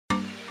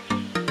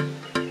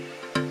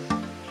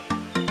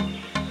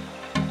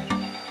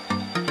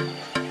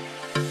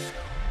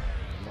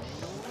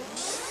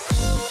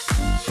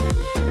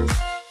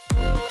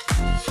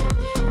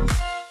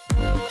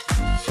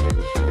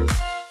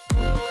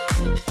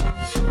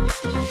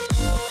Hey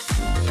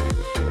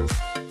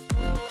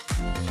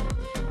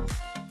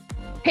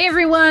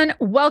everyone,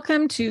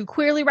 welcome to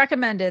Queerly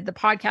Recommended, the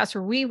podcast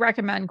where we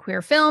recommend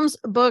queer films,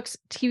 books,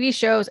 TV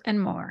shows, and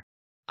more.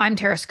 I'm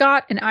Tara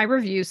Scott, and I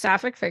review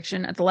sapphic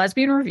fiction at the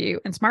Lesbian Review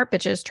and Smart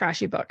Bitches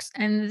Trashy Books.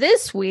 And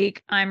this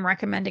week, I'm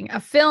recommending a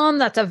film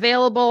that's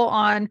available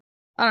on,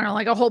 I don't know,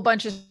 like a whole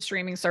bunch of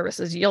streaming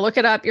services. You'll look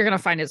it up, you're going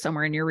to find it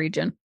somewhere in your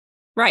region.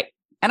 Right.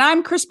 And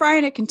I'm Chris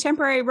Bryan, a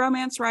contemporary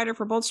romance writer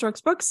for Bold Strokes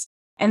Books.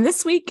 And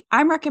this week,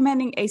 I'm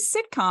recommending a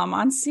sitcom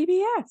on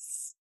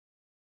CBS.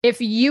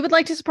 If you would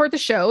like to support the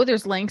show,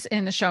 there's links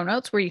in the show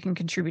notes where you can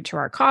contribute to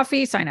our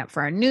coffee, sign up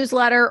for our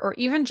newsletter, or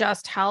even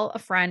just tell a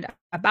friend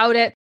about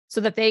it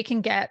so that they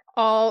can get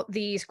all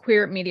these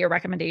queer media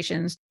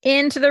recommendations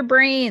into their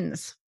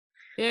brains.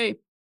 Yay.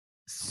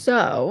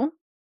 So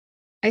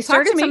I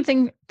started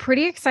something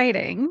pretty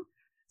exciting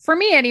for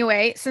me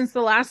anyway. Since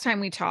the last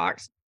time we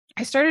talked,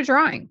 I started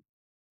drawing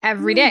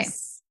every day.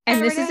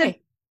 And this is a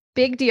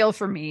big deal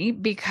for me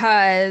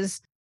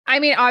because I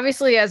mean,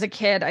 obviously, as a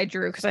kid, I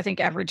drew because I think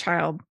every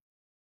child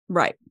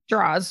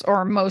draws,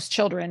 or most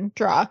children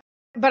draw.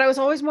 But I was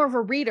always more of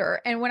a reader.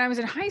 And when I was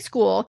in high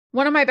school,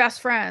 one of my best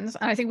friends,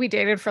 and I think we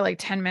dated for like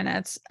 10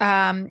 minutes,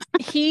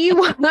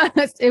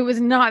 it was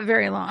not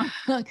very long,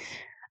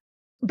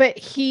 but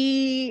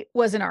he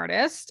was an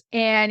artist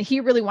and he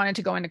really wanted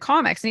to go into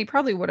comics, and he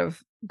probably would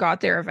have got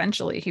there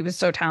eventually. He was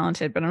so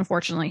talented, but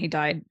unfortunately he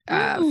died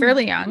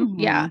fairly young.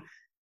 Yeah.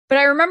 But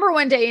I remember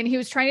one day, and he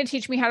was trying to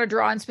teach me how to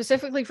draw. And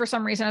specifically for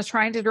some reason, I was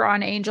trying to draw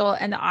an angel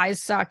and the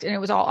eyes sucked and it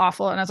was all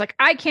awful. And I was like,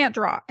 I can't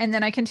draw. And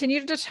then I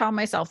continued to tell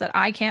myself that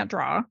I can't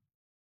draw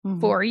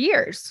for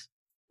years.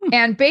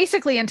 And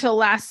basically until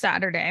last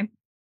Saturday,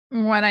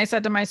 when I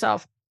said to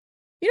myself,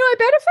 you know, I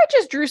bet if I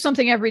just drew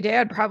something every day,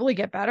 I'd probably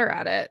get better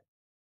at it.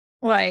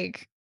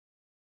 Like,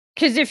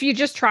 because if you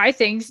just try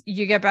things,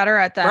 you get better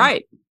at them.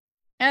 Right.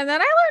 And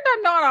then I learned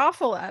I'm not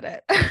awful at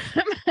it.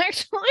 I'm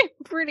actually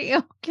pretty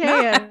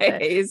okay at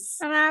it.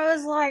 And I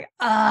was like,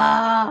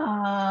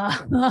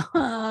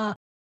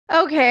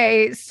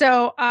 okay.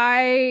 So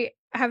I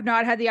have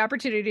not had the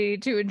opportunity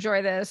to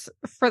enjoy this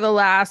for the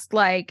last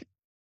like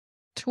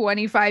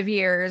 25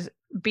 years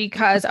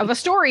because of a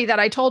story that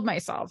I told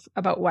myself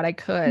about what I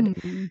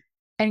could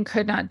and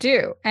could not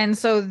do. And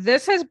so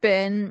this has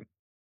been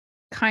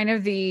kind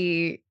of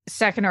the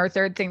second or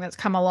third thing that's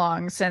come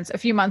along since a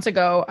few months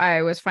ago.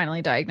 I was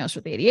finally diagnosed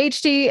with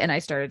ADHD and I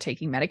started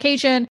taking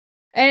medication.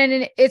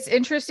 And it's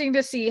interesting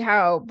to see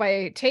how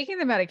by taking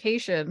the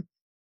medication,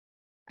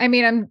 I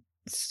mean,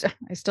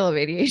 I still have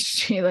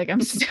ADHD. Like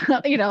I'm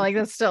still, you know, like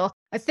that's still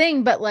a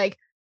thing, but like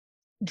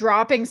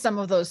dropping some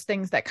of those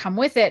things that come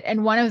with it.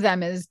 And one of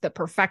them is the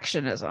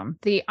perfectionism,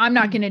 I'm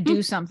not going to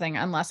do something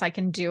unless I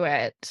can do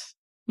it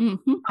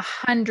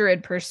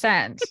 100%.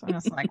 And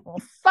it's like, well,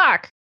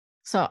 fuck.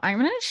 So I'm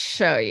going to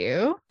show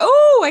you.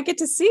 Oh, I get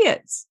to see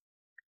it.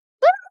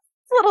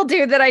 Little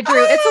dude that I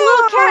drew. It's a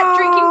little cat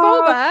drinking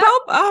boba.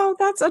 Oh,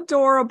 that's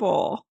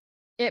adorable.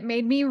 It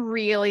made me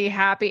really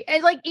happy.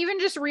 And like even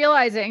just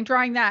realizing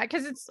drawing that,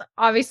 because it's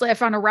obviously I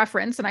found a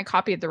reference and I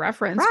copied the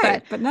reference.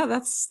 Right. But no,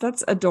 that's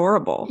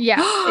adorable.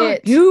 Yeah.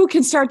 You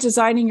can start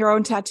designing your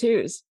own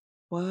tattoos.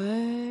 What?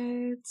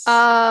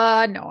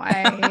 No,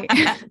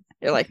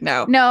 You're like,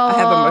 no, I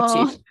have a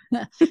motif.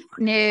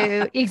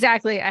 No,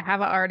 exactly. I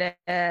have an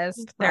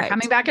artist. They're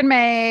coming back in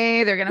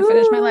May. They're going to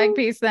finish my leg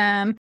piece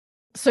then.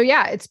 So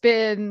yeah, it's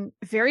been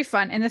very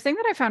fun. And the thing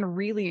that I found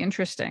really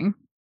interesting,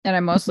 and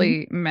I'm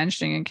mostly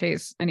mentioning in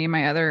case any of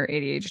my other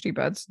ADHD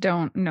buds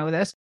don't know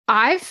this,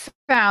 I've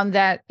found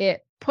that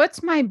it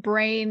puts my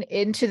brain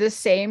into the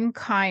same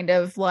kind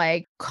of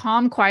like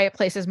calm, quiet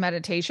place as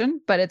meditation,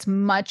 but it's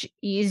much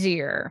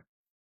easier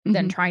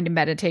than trying to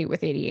meditate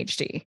with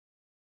ADHD.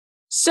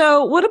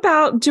 So what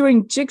about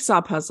doing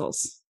jigsaw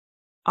puzzles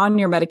on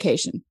your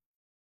medication?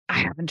 I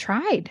haven't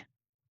tried.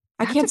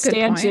 I can't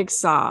stand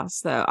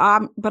jigsaws though.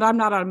 But I'm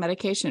not on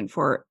medication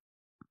for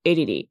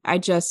ADD. I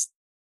just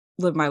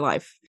live my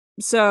life.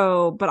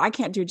 So, but I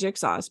can't do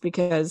jigsaws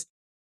because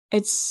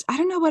I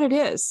don't know what it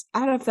is. I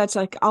don't know if that's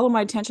like all of my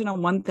attention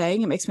on one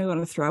thing. It makes me want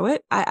to throw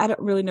it. I don't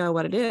really know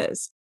what it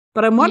is,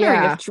 but I'm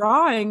wondering if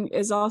drawing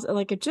is also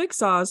like a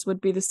jigsaws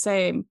would be the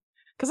same.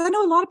 Because I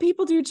know a lot of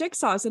people do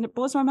jigsaws and it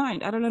blows my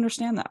mind. I don't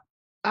understand that.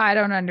 I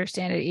don't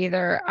understand it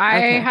either. I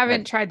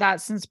haven't tried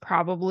that since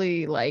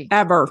probably like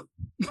ever.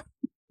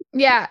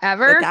 Yeah,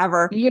 ever. Like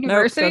ever.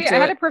 University. Nope, I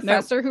had a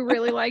professor who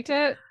really liked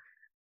it.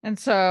 And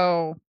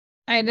so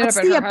I ended up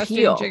at her house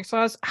doing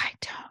jigsaws. I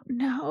don't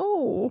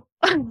know.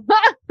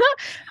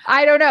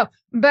 I don't know.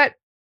 But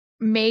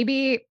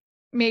maybe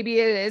it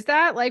is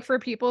that, like, for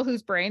people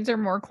whose brains are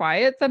more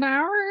quiet than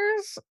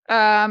ours.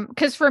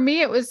 Because for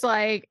me, it was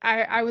like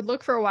I would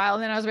look for a while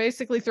and then I was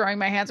basically throwing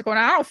my hands going,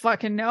 I don't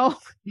fucking know.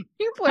 You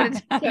put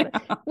it together.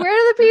 Where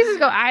do the pieces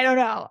go? I don't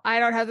know. I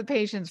don't have the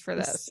patience for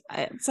this.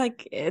 It's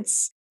like,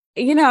 it's,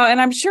 you know, and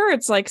I'm sure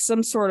it's like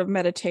some sort of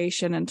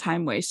meditation and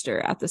time waster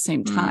at the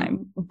same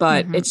time,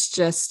 but it's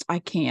just, I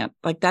can't,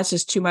 like, that's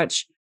just too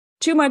much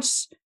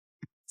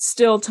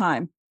still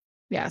time.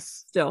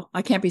 Yes. Still,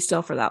 I can't be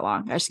still for that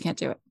long. I just can't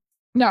do it.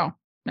 No,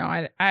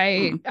 I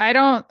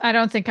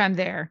don't think I'm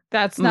there.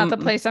 That's not the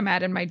place I'm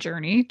at in my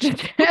journey.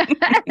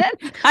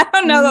 I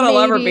don't know that I'll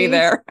ever be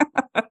there.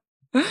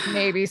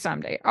 Maybe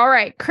someday. All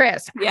right,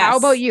 Chris, how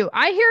about you?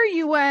 I hear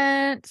you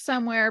went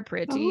somewhere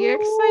pretty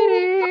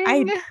exciting.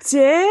 I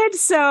did.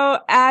 So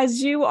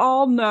as you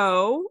all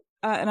know,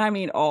 and I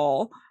mean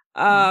all,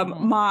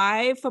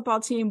 my football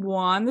team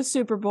won the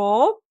Super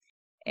Bowl.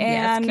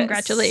 And yes,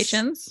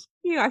 congratulations.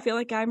 I feel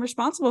like I'm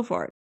responsible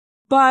for it.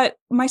 But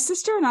my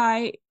sister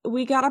and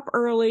we got up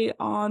early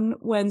on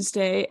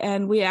Wednesday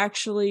and we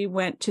actually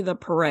went to the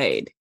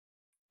parade.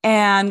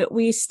 And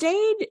we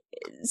stayed.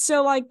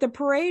 So like the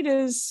parade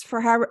is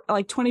for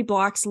like 20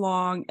 blocks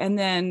long. And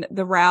then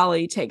the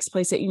rally takes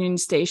place at Union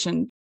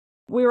Station.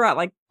 We were at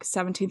like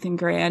 17th and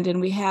Grand,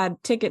 and we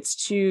had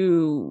tickets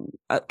to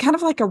kind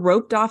of like a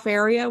roped off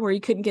area where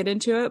you couldn't get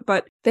into it,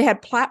 but they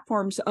had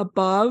platforms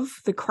above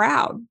the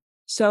crowd.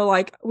 So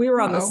like we were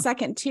on the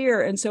second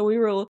tier. And so we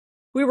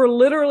were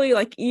literally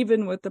like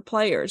even with the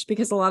players,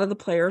 because a lot of the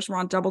players were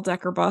on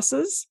double-decker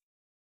buses.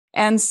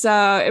 And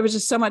so it was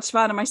just so much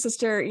fun. And my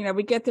sister,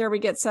 we get there, we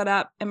get set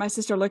up, and my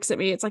sister looks at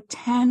me. It's like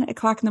 10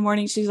 o'clock in the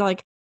morning. She's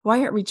like,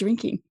 "Why aren't we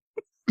drinking?"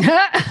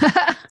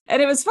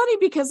 And it was funny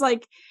because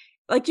like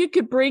you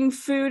could bring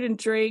food and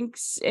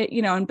drinks,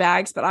 in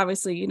bags, but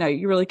obviously,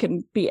 you really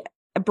couldn't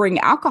bring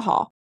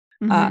alcohol,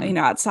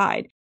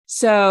 outside.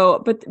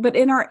 So, but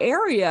in our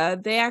area,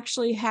 they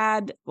actually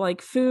had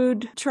like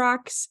food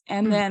trucks,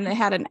 and then they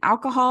had an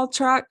alcohol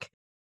truck.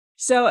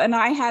 So, and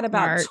I had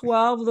about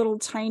 12 little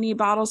tiny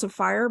bottles of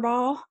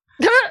Fireball.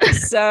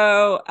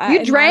 So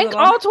you drank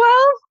all 12?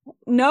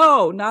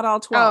 No, not all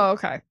 12. Oh,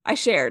 okay. I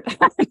shared.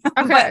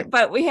 Okay.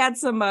 but we had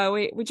some,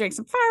 we drank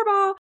some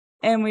Fireball,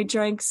 and we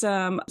drank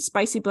some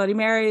spicy Bloody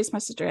Marys. My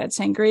sister had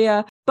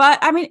sangria. But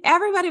I mean,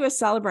 everybody was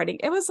celebrating.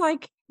 It was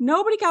like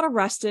nobody got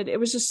arrested. It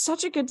was just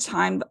such a good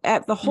time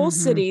at the whole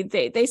city.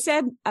 They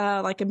said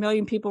like 1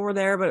 million people were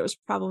there, but it was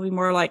probably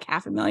more like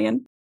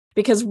 500,000.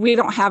 Because we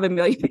don't have 1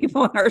 million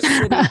people in our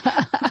city.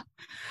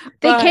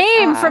 They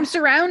came from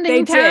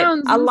surrounding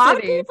towns. A lot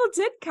of people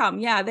did come.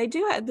 Yeah, they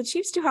do. The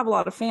Chiefs do have a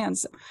lot of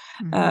fans,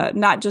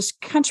 not just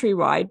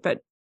countrywide, but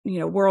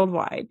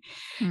worldwide.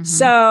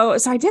 So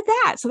I did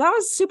that. So that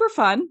was super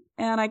fun.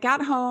 And I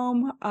got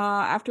home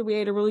after we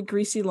ate a really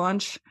greasy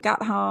lunch.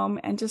 Got home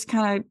and just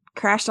kind of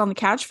crashed on the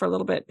couch for a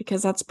little bit,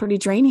 because that's pretty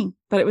draining.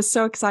 But it was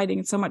so exciting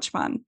and so much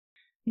fun.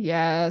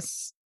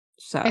 Yes.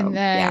 So and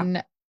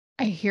then.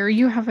 I hear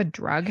you have a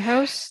drug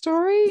house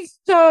story.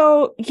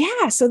 So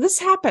this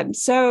happened.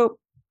 So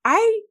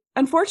I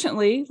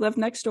unfortunately live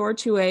next door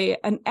to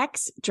an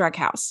ex-drug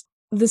house.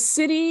 The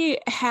city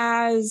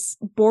has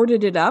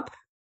boarded it up.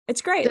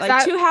 It's great.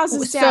 Like 2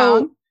 houses down.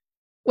 So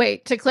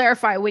wait, to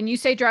clarify, when you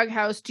say drug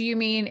house, do you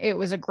mean it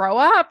was a grow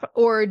up,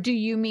 or do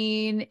you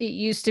mean it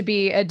used to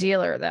be a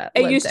dealer that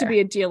lived there? It used to be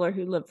a dealer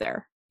who lived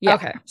there. Yeah.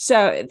 Okay.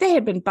 So they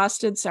had been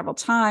busted several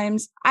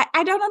times.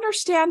 I don't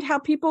understand how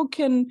people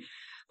can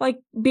like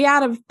be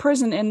out of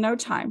prison in no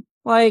time.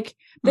 Like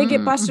they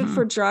get busted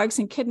for drugs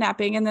and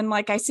kidnapping, and then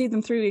like I see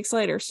them 3 weeks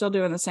later still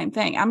doing the same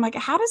thing. I'm like,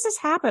 how does this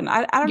happen?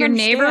 I don't Your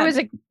understand.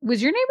 neighbor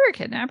was your neighbor a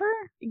kidnapper?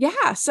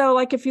 Yeah. So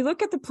like if you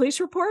look at the police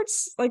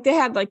reports, like they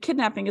had like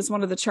kidnapping as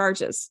one of the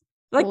charges.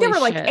 Like Holy there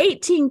were like shit.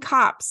 18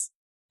 cops.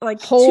 Like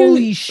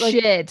holy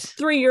shit.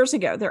 3 years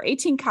ago, there were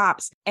 18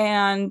 cops,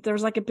 and there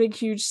was like a big,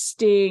 huge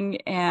sting.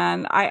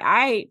 And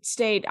I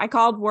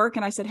called work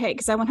and I said, hey,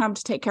 because I went home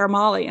to take care of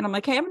Molly. And I'm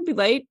like, hey, I'm gonna be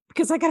late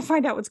because I got to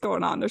find out what's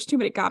going on. There's too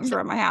many cops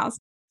around my house.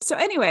 So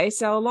anyway,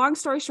 so long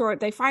story short,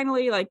 they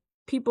finally like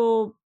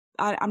people,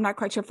 I'm not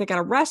quite sure if they got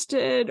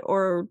arrested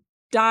or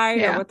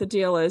died or what the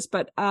deal is.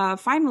 But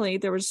finally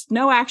there was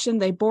no action.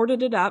 They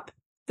boarded it up.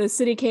 The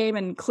city came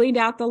and cleaned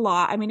out the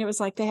lot. I mean, it was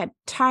like they had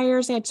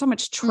tires. They had so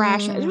much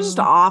trash. It was just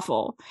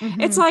awful.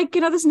 It's like,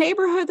 this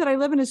neighborhood that I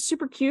live in is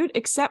super cute,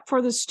 except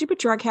for the stupid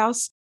drug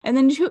house. And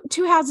then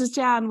two houses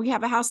down, we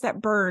have a house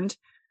that burned,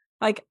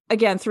 like,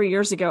 again, 3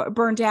 years ago. It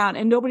burned down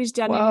and nobody's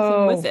done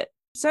anything with it.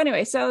 So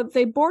anyway, so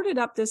they boarded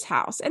up this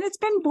house, and it's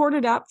been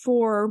boarded up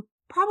for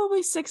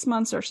probably 6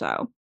 months or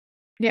so.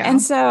 Yeah.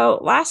 And so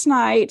last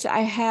night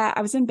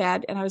I was in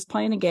bed and I was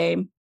playing a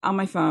game on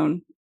my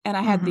phone. And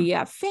I had the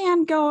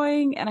fan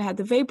going, and I had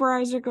the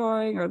vaporizer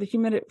going, or the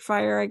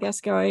humidifier, I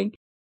guess, going.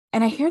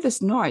 And I hear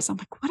this noise. I'm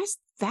like, what is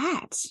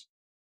that?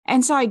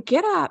 And so I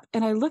get up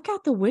and I look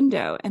out the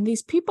window, and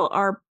these people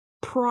are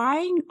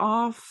prying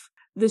off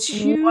this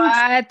huge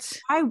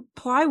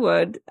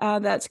plywood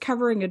that's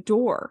covering a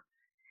door.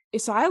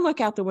 So I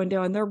look out the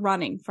window, and they're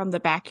running from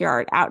the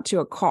backyard out to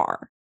a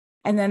car,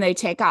 and then they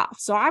take off.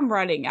 So I'm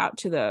running out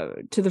to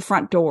the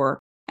front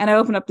door. And I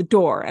open up the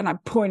door and I'm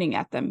pointing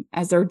at them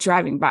as they're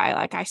driving by.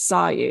 Like, I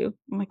saw you.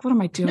 I'm like, what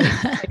am I doing?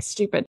 Like,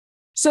 stupid.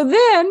 So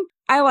then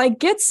I like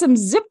get some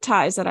zip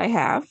ties that I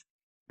have.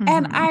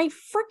 And I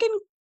freaking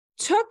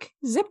took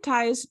zip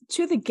ties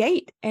to the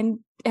gate and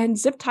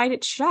zip tied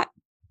it shut.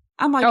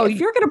 I'm like, if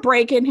you're going to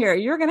break in here,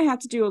 you're going to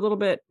have to do a little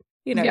bit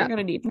You know, you're going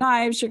to need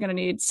knives. You're going to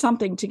need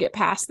something to get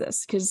past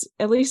this, because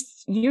at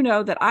least you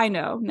know that I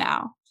know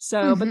now.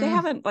 So, but they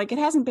haven't, like, it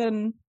hasn't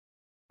been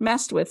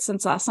messed with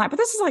since last night. But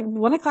this is like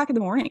 1 o'clock in the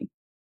morning.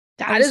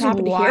 That is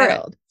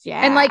wild.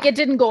 Yeah. And like, it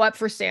didn't go up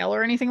for sale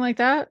or anything like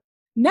that?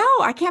 No,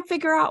 I can't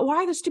figure out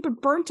why the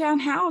stupid burnt down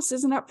house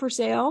isn't up for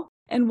sale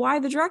and why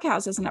the drug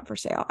house isn't up for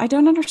sale. I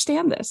don't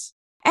understand this.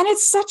 And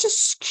it's such a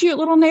cute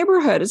little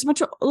neighborhood. It's a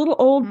bunch of little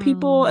old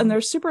people, and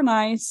they're super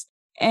nice.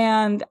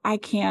 And I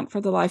can't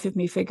for the life of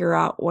me figure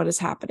out what is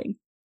happening.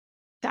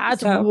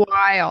 That's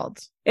wild.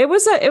 It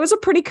was a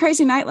pretty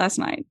crazy night last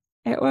night.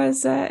 It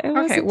was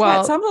okay.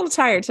 Well, so I'm a little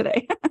tired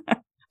today.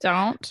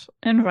 Don't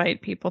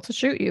invite people to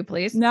shoot you,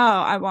 please. No,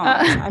 I won't.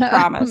 I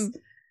promise.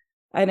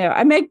 I know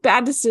I make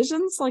bad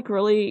decisions like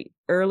really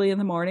early in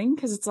the morning,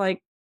 because it's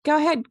like, go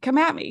ahead, come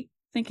at me,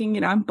 thinking,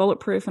 you know, I'm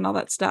bulletproof and all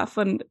that stuff.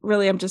 And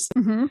really, I'm just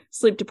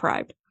sleep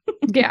deprived.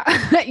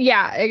 Yeah.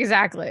 Yeah,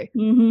 exactly.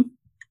 Mm-hmm.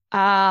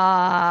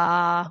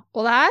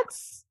 Well,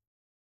 that's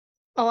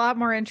a lot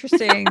more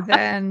interesting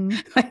than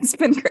it's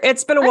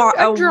been a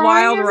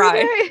wild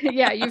ride.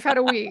 Yeah, you've had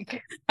a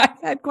week.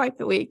 I've had quite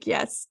the week.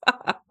 Yes.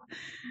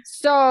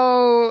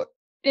 So,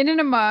 in and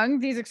among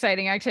these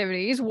exciting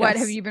activities, what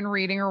have you been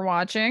reading or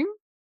watching?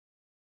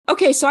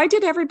 Okay, so I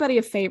did everybody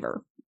a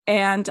favor,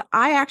 and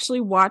I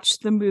actually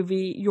watched the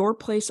movie Your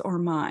Place or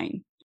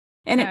Mine.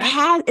 And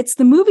it's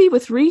the movie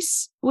with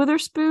Reese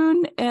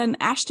Witherspoon and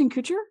Ashton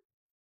Kutcher.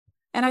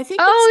 And I think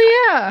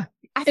I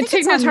think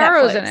Tig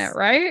Notaro's in it,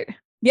 right?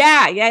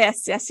 Yeah,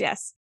 yes. That's why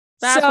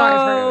I've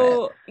heard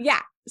of it. Yeah.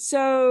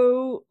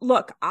 So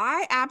look,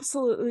 I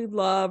absolutely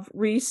love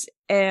Reese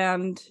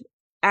and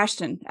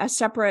Ashton as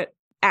separate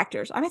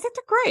actors. I mean, I think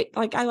they're great.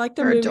 Like, I like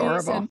their movies,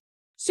 adorable.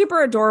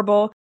 Super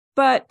adorable.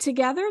 But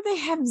together they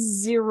have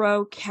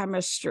zero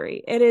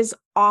chemistry. It is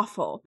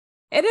awful.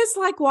 It is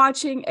like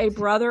watching a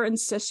brother and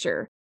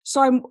sister.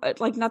 So I'm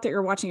like, not that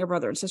you're watching a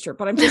brother and sister,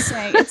 but I'm just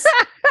saying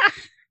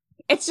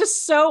it's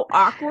just so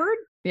awkward.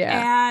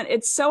 Yeah. And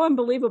it's so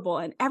unbelievable.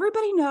 And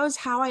everybody knows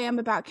how I am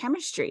about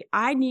chemistry.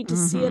 I need to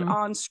see it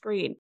on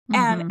screen.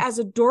 And as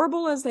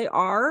adorable as they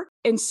are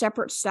in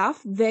separate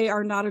stuff, they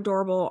are not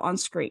adorable on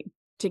screen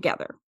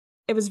together.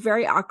 It was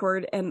very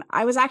awkward. And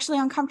I was actually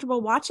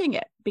uncomfortable watching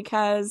it,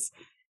 because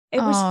it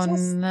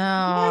was no.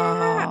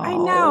 Yeah, I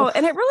know.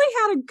 And it really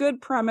had a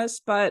good premise,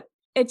 but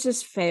it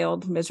just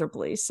failed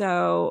miserably.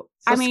 So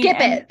I mean, skip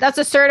it. That's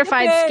a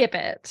certified skip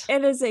it.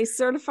 It is a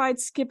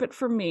certified skip it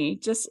for me.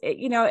 Just,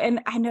 you know,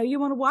 and I know you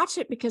want to watch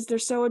it because they're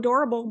so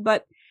adorable,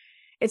 but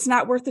it's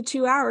not worth the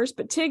 2 hours.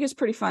 But Tig is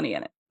pretty funny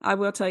in it. I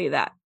will tell you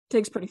that.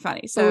 Tig's pretty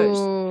funny.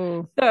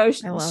 So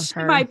she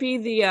might be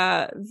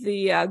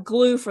the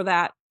glue for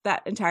that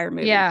entire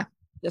movie. Yeah.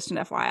 Just an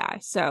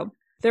FYI. So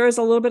there is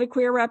a little bit of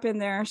queer rep in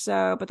there.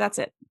 So, but that's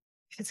it.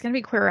 It's going to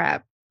be queer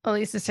rep.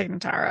 Elisa Tig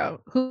Notaro,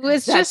 who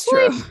is that's just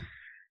true. Like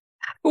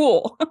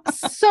cool.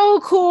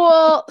 So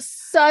cool.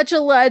 Such a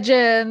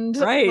legend.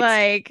 Right.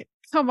 Like,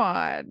 come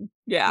on.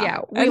 Yeah.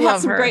 We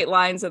love some great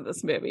lines in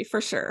this movie for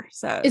sure.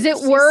 So is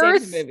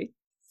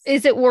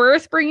it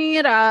worth bringing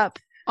it up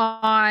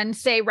on,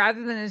 say,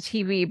 rather than a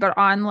TV, but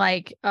on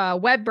like a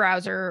web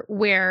browser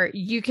where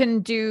you can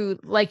do,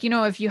 like, you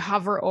know, if you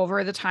hover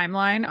over the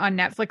timeline on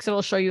Netflix,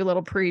 it'll show you a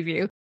little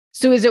preview.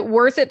 So is it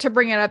worth it to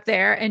bring it up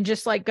there and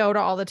just like go to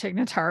all the Tig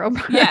Notaro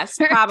brothers? Yes,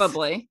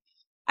 probably.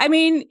 I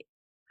mean,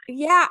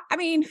 yeah,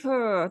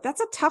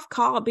 that's a tough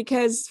call,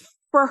 because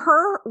for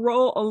her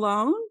role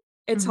alone,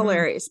 it's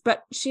hilarious,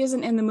 but she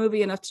isn't in the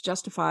movie enough to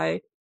justify,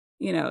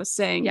 you know,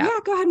 saying, yeah,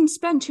 go ahead and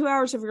spend 2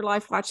 hours of your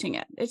life watching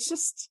it. It's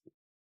just,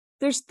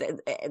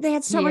 they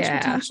had so much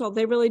potential.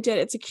 They really did.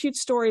 It's a cute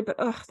story, but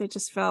they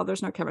just fell.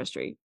 There's no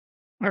chemistry.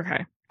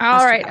 Okay.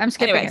 All right. I'm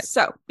skipping it.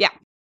 So yeah.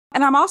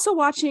 And I'm also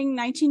watching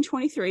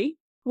 1923,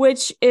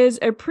 which is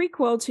a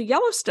prequel to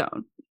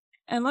Yellowstone.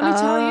 And let me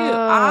tell you,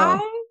 I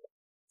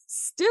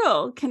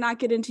still cannot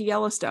get into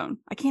Yellowstone.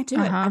 I can't do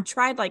it. I've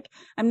tried, like,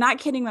 I'm not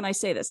kidding when I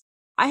say this.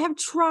 I have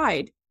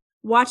tried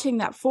watching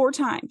that 4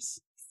 times.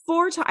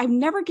 4 times. I've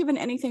never given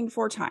anything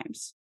 4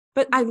 times.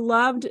 But I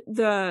loved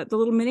the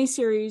little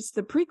miniseries,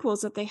 the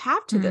prequels that they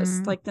have to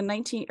this, like the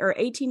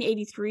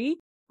 1883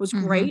 was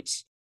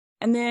great.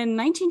 And then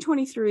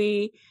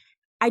 1923,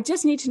 I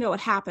just need to know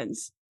what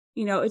happens.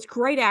 You know, it's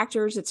great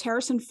actors. It's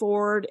Harrison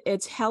Ford.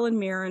 It's Helen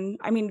Mirren.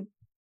 I mean,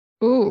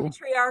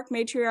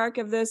 matriarch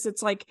of this.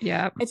 It's like,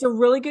 it's a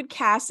really good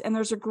cast, and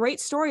there's a great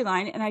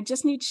storyline, and I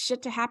just need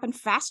shit to happen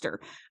faster.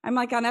 I'm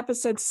like on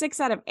episode 6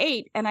 out of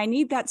 8, and I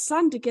need that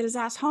son to get his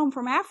ass home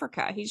from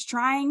Africa. He's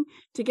trying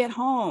to get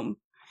home,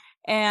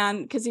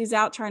 and because he's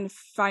out trying to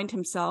find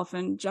himself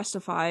and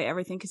justify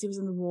everything, because he was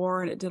in the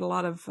war and it did a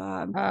lot of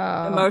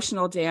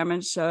emotional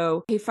damage.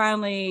 So he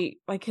finally,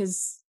 like,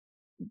 this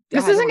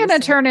isn't going to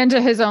turn into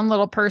his own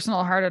little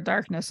personal Heart of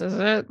Darkness, is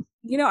it?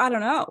 You know, I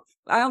don't know.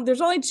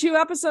 There's only 2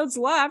 episodes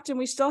left, and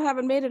we still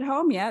haven't made it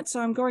home yet,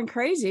 so I'm going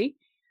crazy.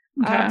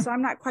 So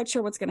I'm not quite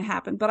sure what's going to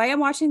happen, but I am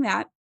watching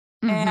that.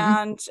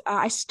 And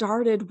I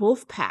started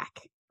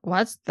Wolfpack.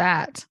 What's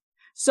that?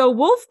 So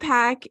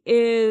Wolfpack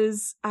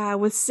is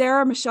with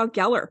Sarah Michelle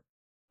Gellar.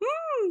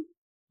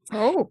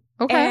 Oh,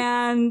 okay.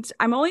 And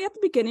I'm only at the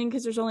beginning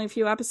because there's only a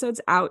few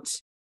episodes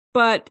out,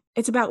 but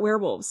it's about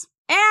werewolves.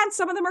 And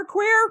some of them are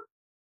queer.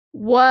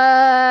 What?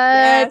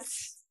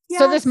 Yes.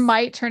 So this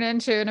might turn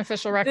into an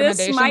official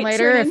recommendation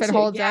later if it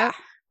holds up.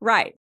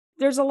 Right.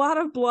 There's a lot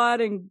of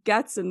blood and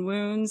guts and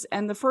wounds,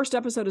 and the first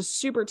episode is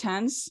super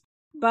tense,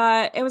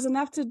 but it was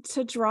enough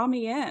to draw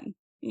me in,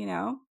 you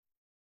know?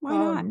 Why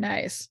not?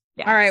 Nice.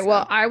 Yeah, all right. So.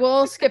 Well, I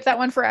will skip that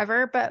one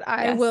forever, but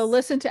I will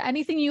listen to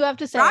anything you have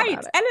to say about it.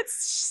 And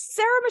it's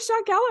Sarah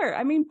Michelle Gellar.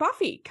 I mean,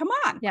 Buffy, come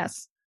on.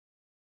 Yes.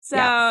 So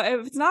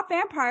if it's not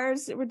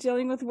vampires, we're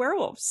dealing with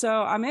werewolves.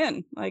 So I'm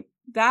in. Like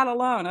that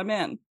alone, I'm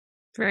in.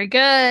 Very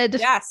good.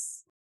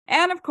 Yes.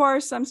 And of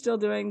course, I'm still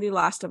doing The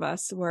Last of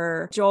Us,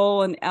 where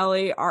Joel and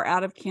Ellie are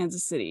out of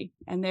Kansas City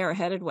and they are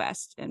headed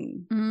west.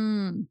 And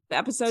the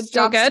episode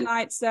drops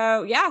tonight.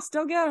 So yeah,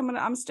 still good. I'm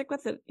gonna stick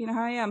with it. You know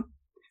how I am.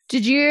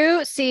 Did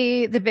you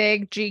see the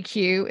big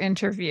GQ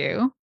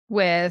interview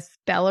with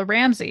Bella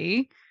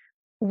Ramsey,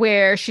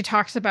 where she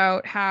talks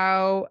about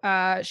how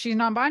she's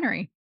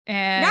non-binary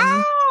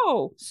and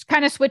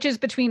kind of switches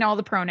between all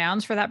the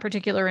pronouns for that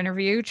particular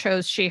interview,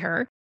 chose she,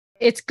 her.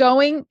 It's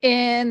going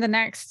in the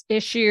next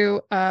issue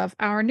of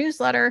our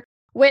newsletter,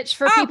 which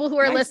for people who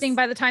are listening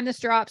by the time this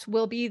drops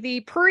will be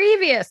the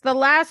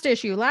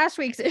last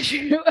week's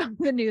issue of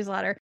the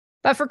newsletter.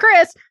 But for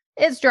Chris,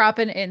 it's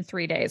dropping in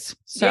 3 days.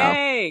 So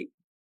yay.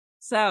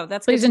 So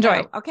that's please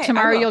enjoy. Okay.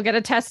 Tomorrow you'll get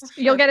a test.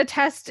 You'll get a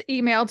test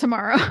email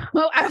tomorrow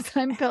as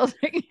I'm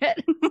building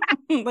it.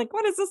 Like,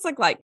 what does this look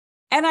like?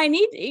 And I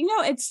need,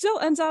 it still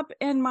ends up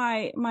in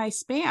my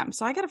spam.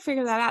 So I got to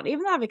figure that out.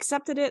 Even though I've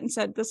accepted it and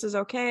said, this is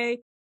okay.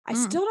 I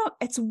still don't,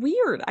 it's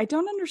weird. I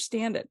don't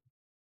understand it.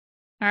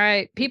 All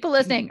right. People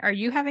listening, are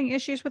you having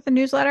issues with the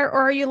newsletter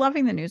or are you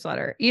loving the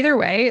newsletter? Either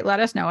way, let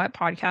us know at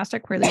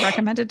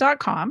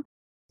podcast@queerlyrecommended.com.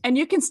 And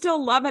you can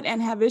still love it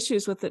and have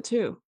issues with it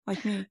too,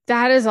 like me.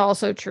 That is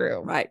also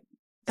true. Right.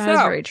 That is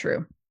very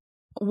true.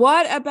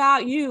 What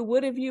about you?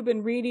 What have you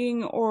been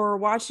reading or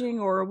watching,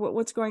 or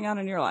what's going on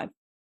in your life?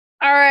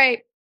 All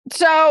right.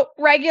 So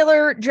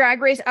regular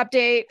Drag Race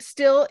update,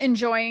 still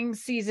enjoying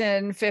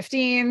season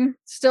 15,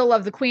 still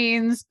love the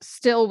queens,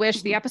 still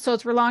wish the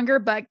episodes were longer,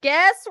 but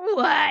guess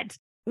what?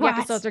 The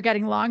episodes are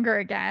getting longer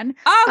again.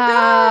 Oh, good.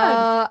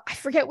 I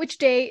forget which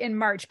day in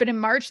March, but in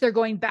March, they're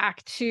going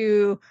back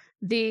to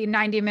the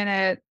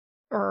 90-minute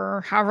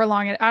or however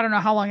long I don't know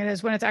how long it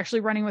is when it's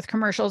actually running with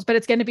commercials, but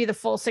it's going to be the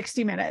full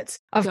 60 minutes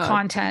of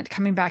content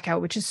coming back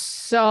out, which is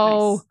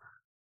so,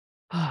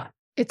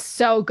 it's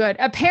so good.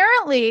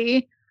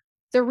 Apparently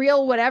the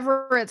real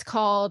whatever it's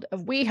called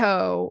of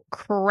WeHo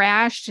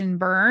crashed and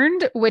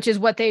burned, which is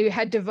what they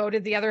had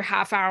devoted the other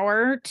half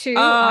hour to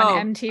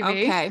on MTV.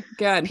 Okay,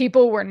 good.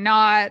 People were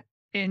not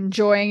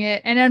enjoying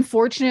it. And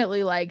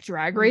unfortunately, like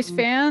Drag Race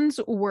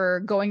fans were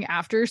going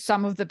after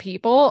some of the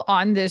people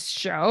on this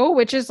show,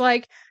 which is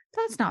like,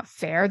 that's not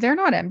fair. They're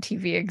not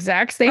MTV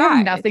execs. They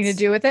have nothing to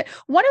do with it.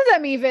 One of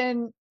them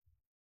even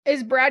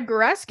is Brad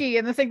Goreski.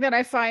 And the thing that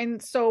I find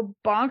so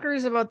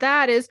bonkers about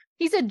that is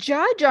he's a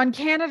judge on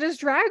Canada's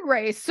Drag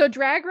Race. So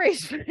Drag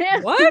Race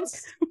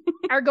fans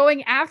are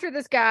going after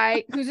this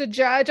guy who's a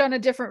judge on a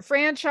different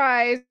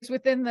franchise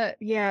within the,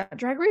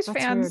 Drag Race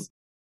fans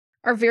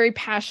are very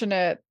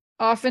passionate,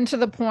 often to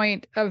the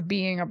point of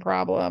being a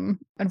problem,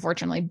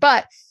 unfortunately.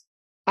 But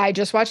I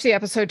just watched the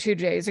episode 2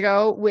 days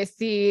ago with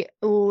the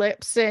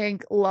lip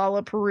sync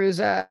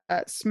Lollapalooza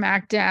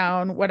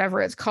SmackDown,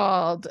 whatever it's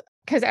called,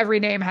 because every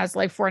name has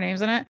like 4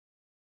 names in it.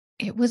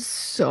 It was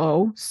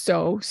so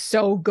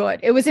good.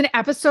 It was an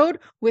episode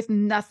with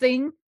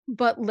nothing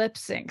but lip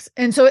syncs.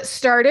 And so it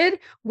started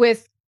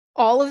with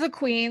all of the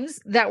queens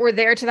that were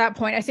there to that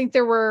point. I think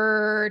there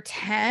were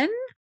 10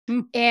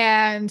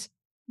 and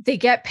they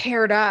get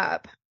paired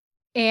up.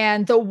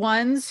 And the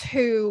ones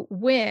who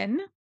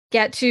win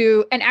get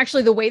to, and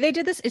actually the way they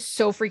did this is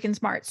so freaking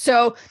smart.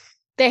 So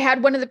they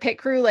had one of the pit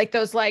crew, like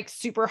those like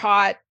super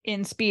hot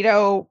in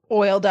Speedo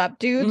oiled up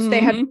dudes. They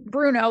had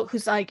Bruno,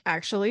 who's like,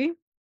 actually,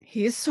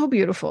 he's so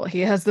beautiful. He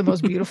has the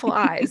most beautiful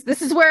eyes.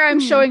 This is where I'm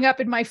showing up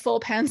in my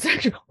full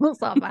pansexual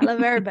self. I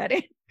love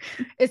everybody.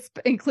 It's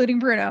including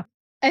Bruno.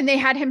 And they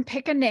had him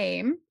pick a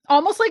name,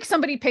 almost like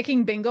somebody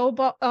picking bingo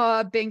balls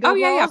out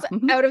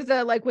of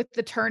the, like with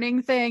the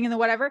turning thing and the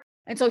whatever.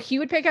 And so he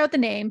would pick out the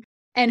name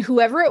and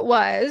whoever it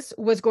was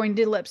going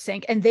to lip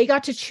sync, and they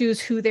got to choose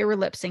who they were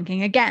lip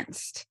syncing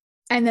against.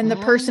 And then the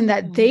person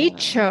that they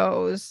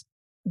chose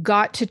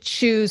got to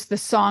choose the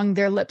song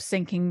they're lip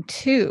syncing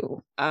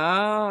to.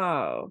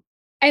 Oh.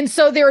 And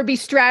so there would be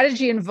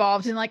strategy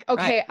involved in like,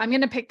 okay, I'm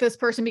going to pick this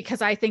person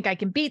because I think I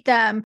can beat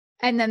them.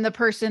 And then the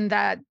person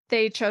that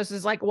they chose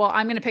is like, well,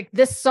 I'm going to pick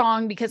this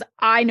song because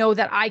I know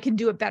that I can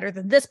do it better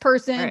than this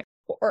person.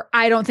 Or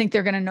I don't think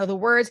they're going to know the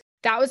words.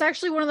 That was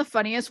actually one of the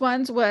funniest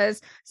ones.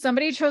 Was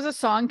somebody chose a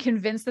song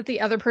convinced that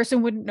the other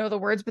person wouldn't know the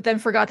words, but then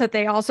forgot that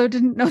they also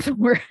didn't know the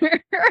words.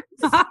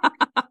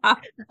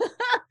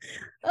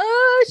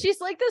 Oh, she's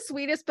like the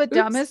sweetest but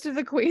dumbest of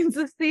the queens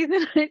this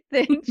season, I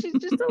think. She's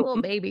just a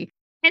little baby.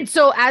 And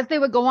so as they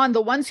would go on,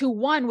 the ones who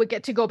won would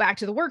get to go back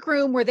to the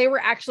workroom where they were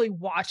actually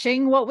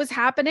watching what was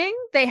happening.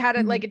 They had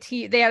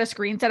they had a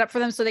screen set up for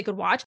them so they could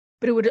watch,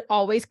 but it would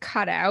always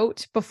cut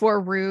out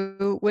before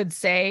Rue would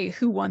say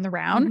who won the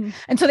round.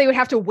 And so they would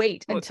have to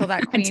wait until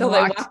that queen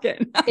walked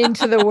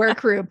into the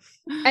workroom.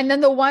 And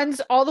then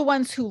all the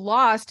ones who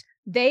lost,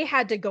 they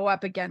had to go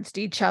up against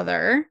each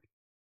other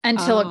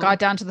until it got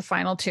down to the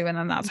final two. And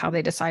then that's how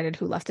they decided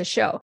who left the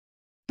show.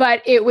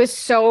 But it was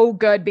so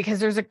good because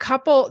there's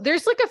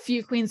like a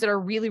few queens that are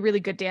really, really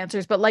good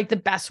dancers, but like the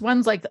best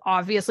ones, like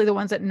obviously the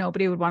ones that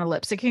nobody would want to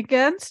lip sync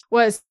against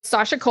was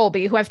Sasha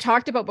Colby, who I've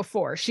talked about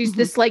before. She's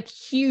this like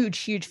huge,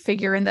 huge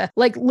figure in the,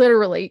 like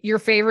literally your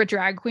favorite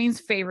drag queen's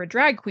favorite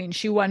drag queen.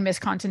 She won Miss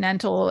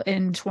Continental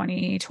in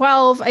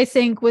 2012, I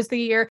think was the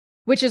year,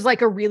 which is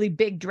like a really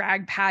big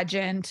drag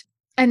pageant.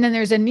 And then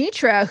there's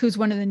Anitra, who's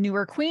one of the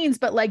newer queens,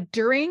 but like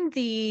during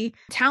the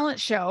talent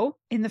show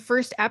in the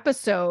first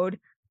episode,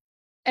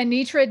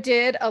 Anitra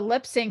did a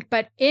lip sync,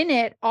 but in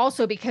it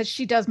also, because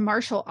she does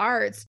martial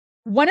arts,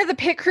 one of the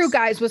pit crew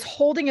guys was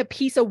holding a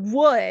piece of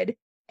wood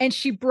and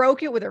she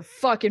broke it with her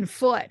fucking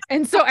foot.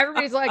 And so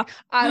everybody's like,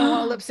 I don't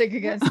want to lip sync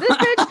against this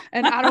bitch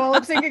and I don't want to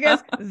lip sync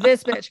against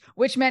this bitch,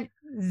 which meant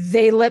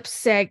they lip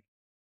sync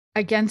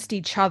against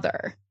each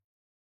other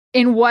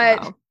in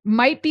what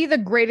might be the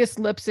greatest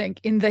lip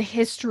sync in the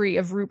history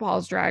of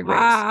RuPaul's Drag Race.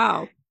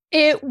 Wow.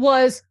 It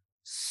was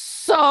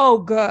so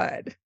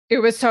good. It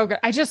was so good.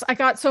 I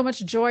got so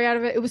much joy out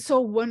of it. It was so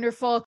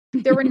wonderful.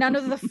 There were none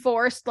of the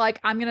forced,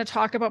 like, I'm going to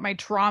talk about my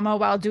trauma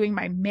while doing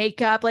my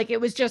makeup. Like, it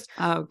was just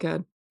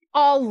good.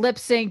 All lip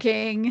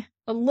syncing,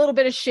 a little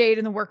bit of shade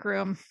in the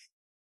workroom.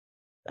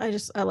 I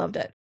loved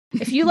it.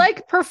 If you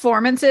like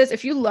performances,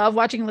 if you love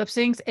watching lip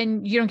syncs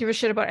and you don't give a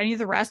shit about any of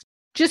the rest,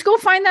 just go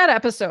find that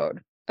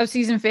episode of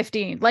season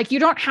 15. Like, you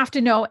don't have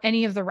to know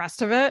any of the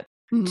rest of it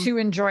to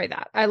enjoy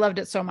that. I loved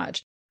it so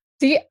much.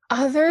 The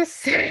other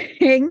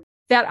thing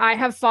that I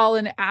have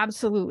fallen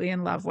absolutely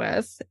in love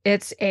with.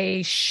 It's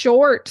a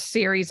short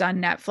series on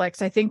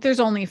Netflix. I think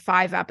there's only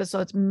 5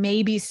 episodes,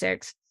 maybe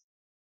 6.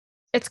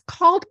 It's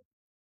called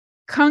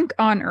Kunk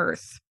on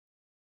Earth.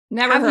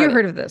 Have you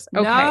heard of this?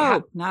 Okay.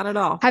 No, not at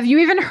all. Have you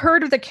even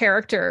heard of the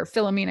character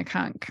Philomena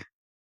Kunk?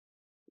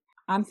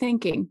 I'm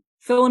thinking.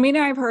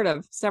 Philomena I've heard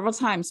of several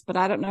times, but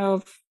I don't know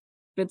if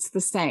it's the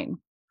same.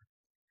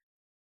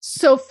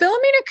 So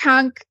Philomena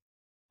Kunk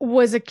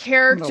was a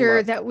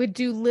character that would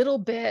do little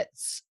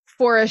bits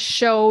for a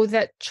show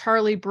that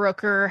Charlie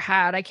Brooker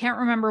had. I can't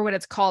remember what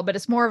it's called, but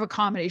it's more of a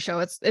comedy show.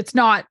 It's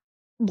not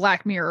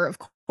Black Mirror, of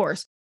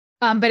course.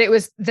 But it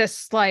was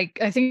this, like,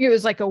 I think it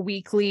was like a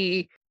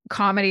weekly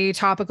comedy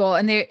topical.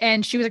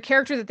 And she was a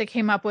character that they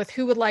came up with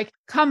who would like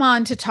come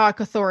on to talk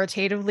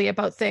authoritatively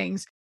about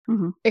things,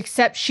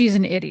 except she's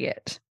an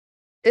idiot.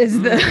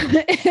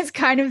 Is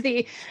kind of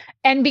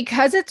and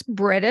because it's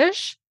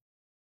British.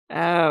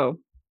 Oh,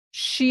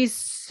 she's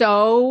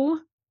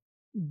so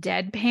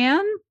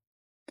deadpan.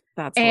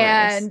 That's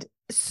hilarious. And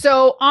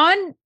so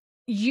on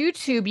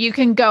YouTube, you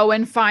can go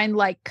and find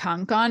like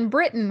Kunk on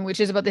Britain, which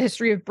is about the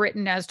history of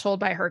Britain as told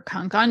by her,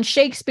 Kunk on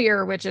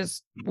Shakespeare, which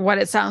is what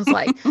it sounds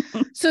like.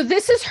 So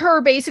this is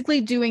her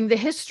basically doing the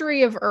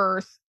history of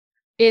Earth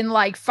in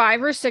like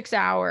 5 or 6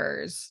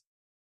 hours.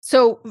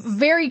 So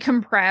very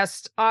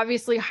compressed,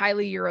 obviously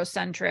highly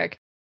Eurocentric,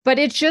 but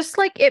it's just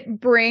like it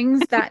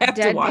brings that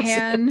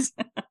deadpan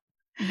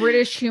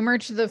British humor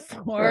to the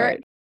fore.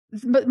 Right.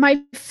 But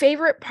my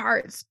favorite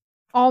parts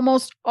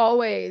almost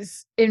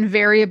always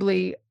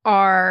invariably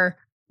are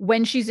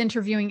when she's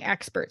interviewing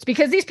experts,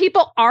 because these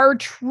people are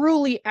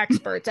truly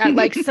experts at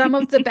like some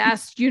of the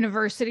best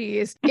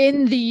universities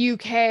in the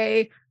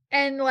UK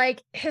and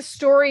like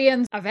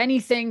historians of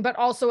anything, but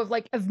also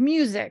of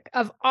music,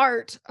 of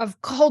art,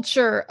 of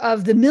culture,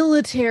 of the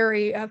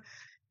military,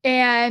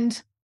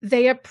 and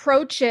they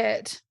approach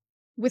it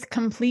with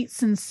complete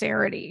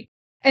sincerity.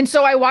 And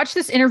so I watched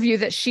this interview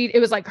that it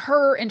was like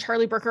her and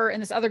Charlie Brooker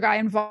and this other guy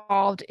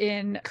involved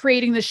in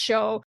creating the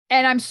show.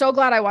 And I'm so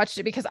glad I watched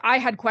it because I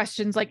had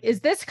questions like, is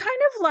this kind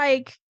of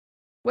like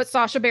what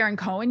Sacha Baron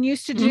Cohen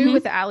used to do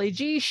with the Ali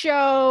G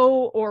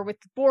show or with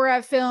the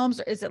Borat films?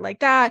 Or is it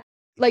like that?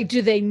 Like,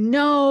 do they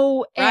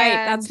know? Right.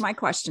 That's my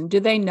question. Do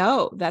they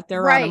know that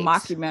they're on a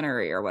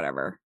mockumentary or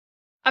whatever?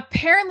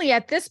 Apparently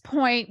at this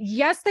point,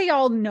 yes, they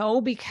all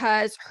know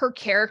because her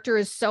character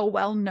is so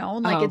well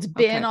known. Like it's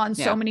been on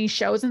so many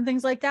shows and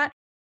things like that.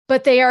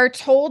 But they are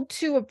told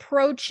to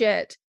approach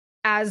it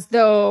as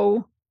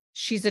though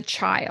she's a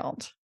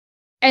child.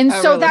 And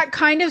so that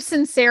kind of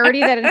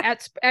sincerity that an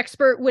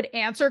expert would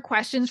answer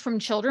questions from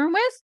children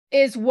with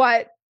is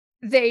what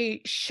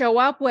they show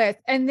up with.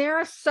 And there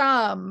are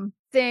some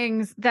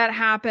things that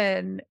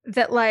happen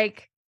that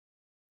like,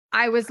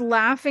 I was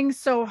laughing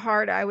so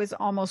hard, I was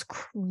almost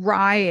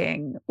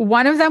crying.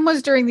 One of them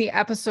was during the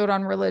episode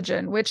on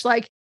religion, which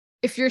like,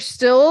 if you're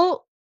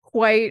still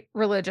quite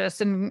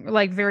religious and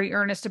like very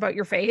earnest about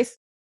your faith,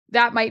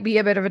 that might be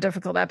a bit of a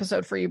difficult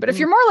episode for you. But if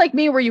you're more like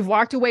me, where you've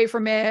walked away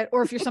from it,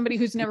 or if you're somebody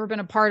who's never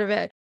been a part of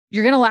it,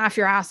 you're going to laugh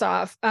your ass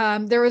off.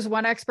 There was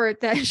one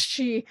expert that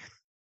she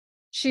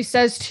she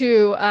says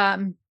to,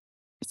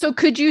 so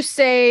could you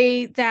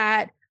say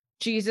that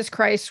Jesus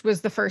Christ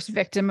was the first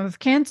victim of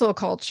cancel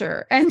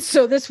culture? And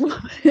so this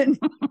woman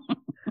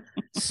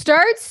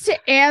starts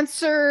to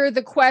answer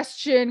the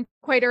question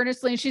quite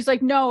earnestly. And she's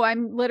like, no,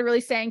 I'm literally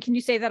saying, can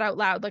you say that out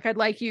loud?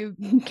 Like,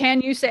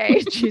 can you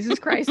say Jesus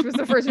Christ was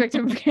the first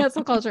victim of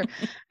cancel culture?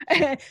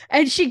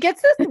 And she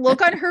gets this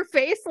look on her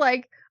face,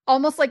 like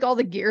almost like all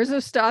the gears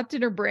have stopped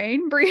in her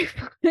brain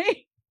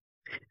briefly.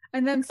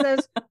 And then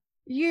says,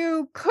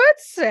 you could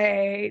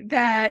say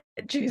that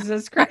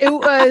Jesus Christ. It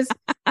was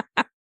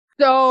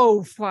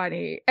so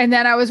funny. And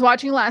then I was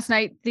watching last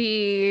night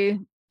the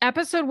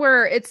episode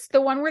where it's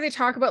the one where they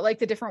talk about like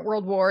the different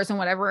world wars and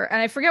whatever.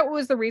 And I forget what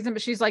was the reason,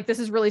 but she's like, this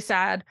is really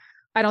sad.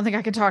 I don't think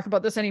I can talk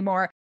about this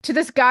anymore. To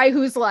this guy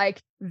who's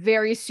like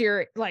very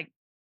serious, like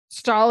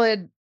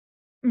solid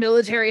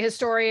military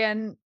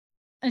historian.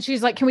 And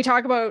she's like, can we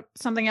talk about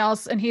something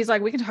else? And he's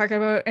like, we can talk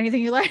about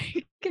anything you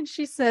like. And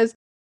she says,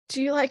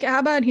 do you like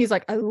ABBA? And he's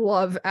like, I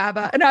love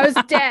ABBA. And I was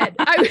dead.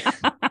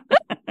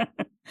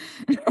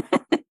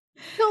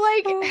 So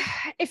like,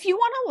 if you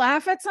want to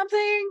laugh at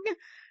something,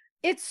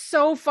 it's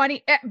so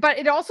funny, but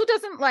it also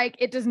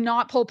does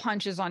not pull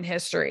punches on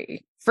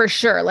history for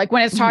sure. Like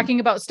when it's talking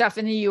about stuff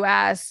in the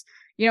US,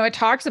 it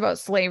talks about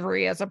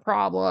slavery as a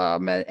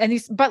problem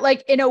but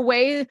like in a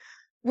way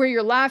where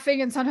you're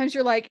laughing and sometimes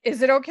you're like,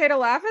 is it okay to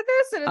laugh at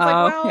this? And it's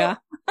like, well,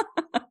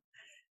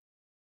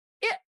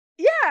 yeah.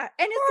 Yeah.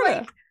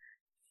 And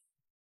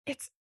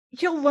it's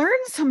you'll learn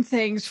some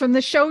things from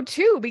the show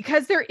too,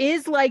 because there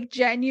is like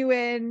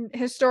genuine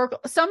historical,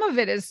 some of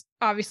it is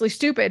obviously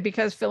stupid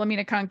because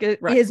Philomena Kunk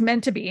is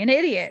meant to be an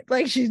idiot.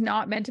 Like she's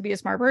not meant to be a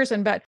smart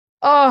person, but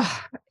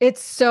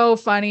it's so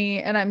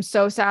funny. And I'm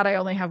so sad I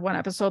only have one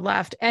episode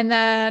left. And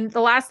then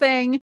the last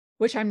thing,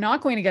 which I'm not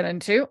going to get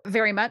into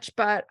very much,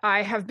 but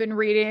I have been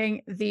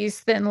reading These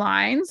Thin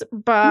Lines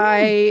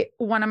by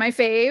one of my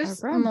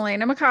faves,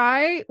 Milena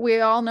Mackay. We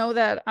all know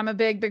that I'm a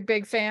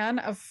big fan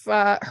of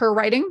her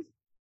writing.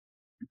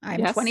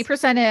 I'm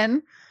 20%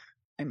 in.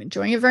 I'm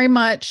enjoying it very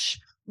much.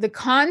 The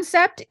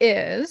concept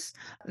is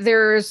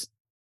there's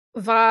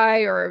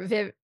Vi.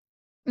 Sorry,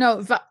 I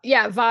was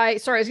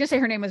going to say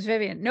her name was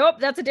Vivian. Nope,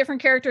 that's a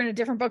different character in a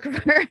different book of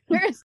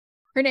hers.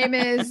 Her name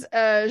is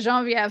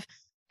Genevieve.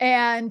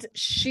 And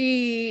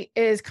she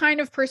is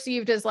kind of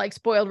perceived as like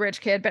spoiled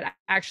rich kid, but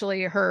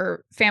actually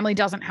her family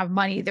doesn't have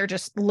money. They're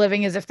just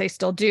living as if they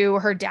still do.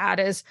 Her dad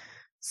is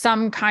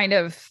some kind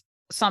of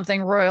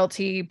something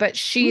royalty, but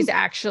she's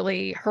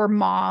actually her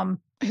mom,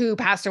 who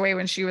passed away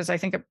when she was, I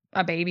think,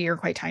 a baby or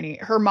quite tiny.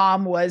 Her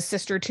mom was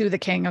sister to the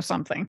king of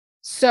something.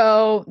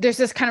 So there's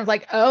this kind of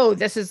like, oh,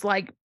 this is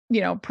like,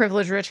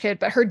 privileged rich kid,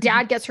 but her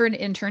dad gets her an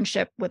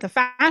internship with a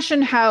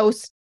fashion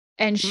house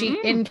and she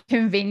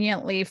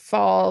inconveniently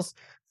falls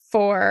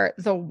for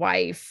the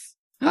wife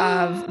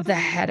of the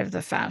head of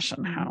the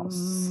fashion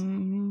house.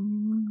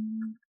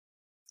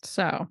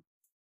 So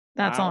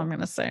that's all I'm going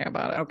to say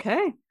about it.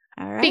 Okay.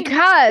 All right.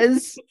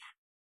 Because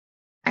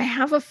I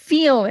have a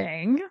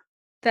feeling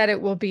that it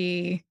will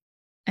be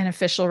an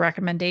official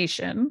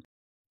recommendation.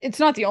 It's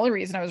not the only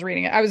reason I was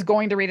reading it. I was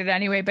going to read it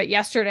anyway, but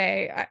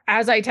yesterday,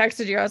 as I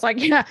texted you, I was like,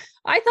 yeah,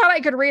 I thought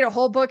I could read a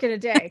whole book in a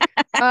day.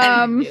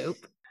 Nope.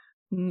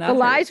 The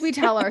lies we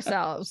tell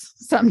ourselves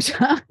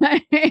sometimes.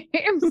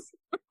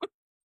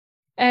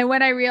 And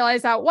when I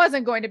realized that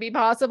wasn't going to be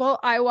possible,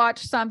 I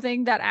watched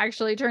something that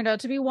actually turned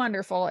out to be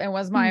wonderful and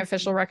was my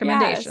official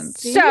recommendation.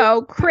 Yes.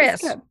 So,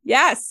 Chris,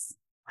 yes,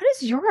 what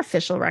is your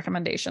official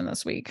recommendation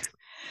this week?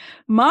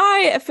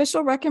 My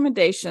official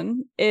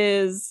recommendation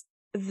is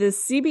the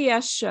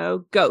CBS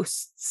show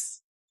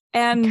Ghosts.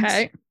 And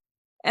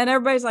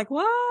everybody's like,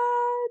 what?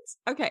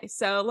 Okay,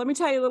 so let me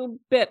tell you a little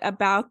bit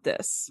about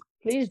this.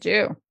 Please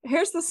do.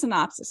 Here's the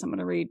synopsis. I'm going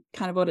to read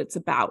kind of what it's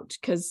about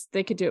because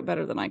they could do it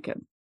better than I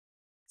could.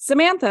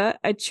 Samantha,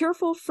 a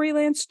cheerful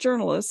freelance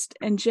journalist,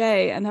 and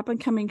Jay, an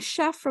up-and-coming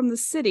chef from the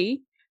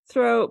city,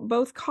 throw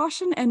both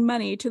caution and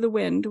money to the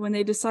wind when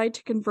they decide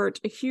to convert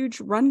a huge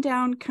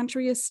rundown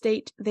country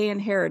estate they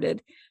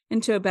inherited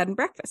into a bed and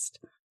breakfast,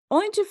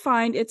 only to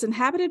find it's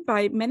inhabited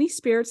by many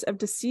spirits of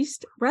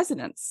deceased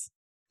residents.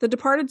 The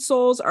departed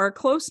souls are a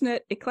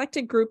close-knit,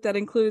 eclectic group that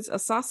includes a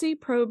saucy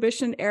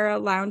Prohibition-era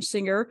lounge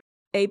singer,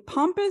 a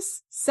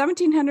pompous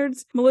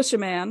 1700s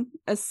militiaman,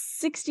 a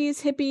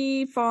 60s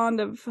hippie fond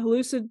of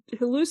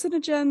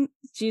hallucinogen.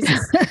 Jesus.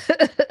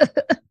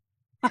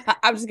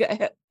 I'm just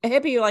gonna, a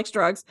hippie who likes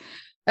drugs.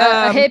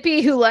 A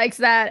hippie who likes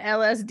that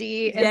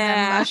LSD and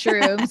the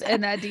mushrooms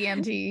and that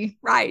DMT.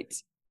 Right.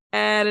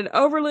 And an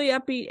overly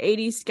upbeat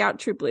 80s scout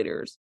troop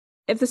leaders.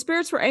 If the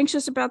spirits were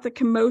anxious about the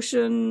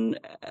commotion,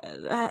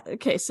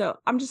 okay, so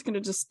I'm just going to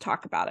just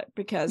talk about it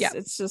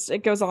because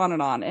it goes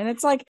on. And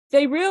it's like,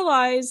 they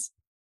realize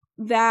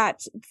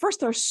that first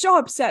they're so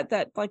upset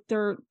that like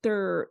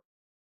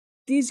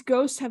these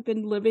ghosts have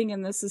been living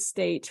in this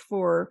estate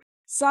for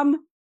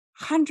some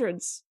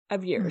hundreds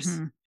of years.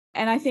 Mm-hmm.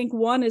 And I think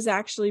one has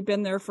actually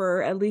been there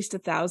for at least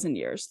 1,000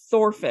 years.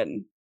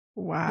 Thorfinn.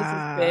 Wow. This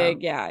is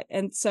big. Yeah.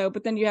 And so,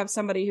 but then you have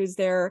somebody who's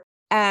there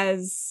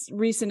as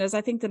recent as I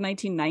think the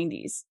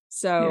 1990s.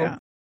 So,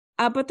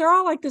 Yeah. But they're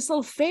all like this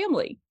little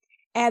family.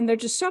 And they're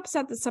just so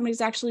upset that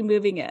somebody's actually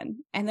moving in.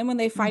 And then when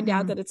they find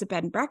out that it's a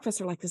bed and breakfast,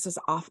 they're like, this is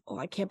awful.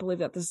 I can't believe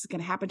that this is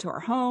going to happen to our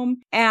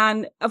home.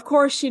 And of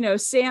course, you know,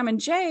 Sam and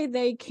Jay,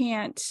 they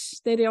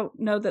don't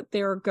know that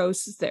there are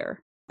ghosts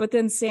there. But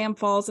then Sam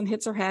falls and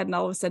hits her head, and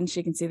all of a sudden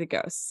she can see the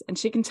ghosts and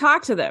she can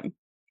talk to them.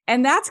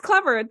 And that's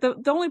clever.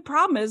 The only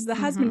problem is the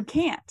husband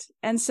can't.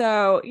 And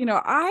so, you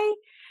know,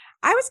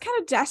 I was kind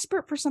of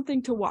desperate for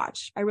something to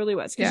watch. I really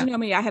was. Because you know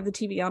me, I have the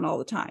TV on all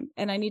the time.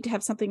 And I need to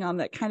have something on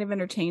that kind of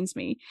entertains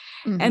me.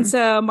 And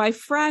so my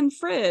friend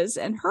Frizz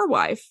and her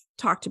wife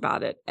talked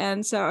about it.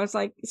 And so I was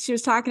like, she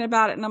was talking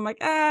about it. And I'm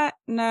like,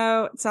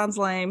 no, it sounds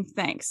lame.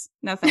 Thanks.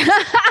 No thanks.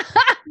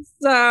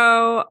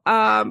 So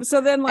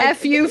then like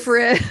F you,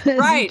 Frizz.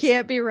 Right. You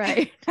can't be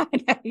right. I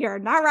know, you're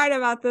not right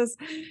about this.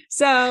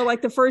 So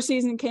like the first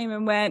season came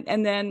and went.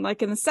 And then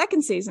like in the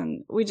second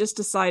season, we just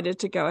decided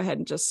to go ahead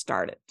and just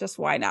start it. Just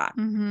why not?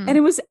 And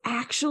it was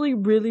actually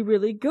really,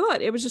 really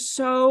good. It was just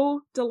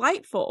so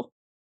delightful.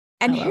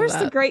 And here's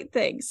the great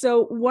thing.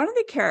 So one of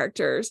the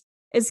characters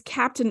is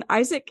Captain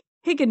Isaac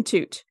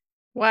Higgintoot.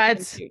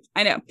 What?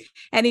 I know.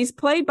 And he's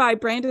played by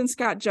Brandon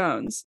Scott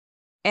Jones.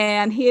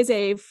 And he is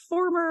a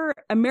former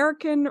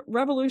American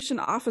Revolution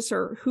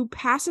officer who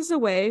passes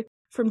away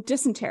from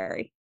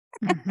dysentery.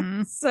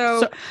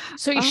 So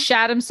he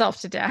shot himself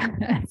to death.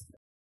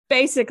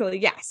 Basically,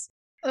 yes.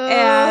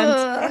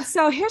 And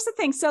so here's the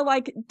thing. So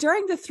like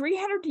during the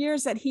 300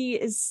 years that he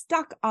is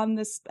stuck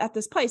at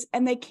this place,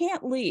 and they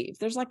can't leave,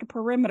 there's like a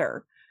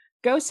perimeter.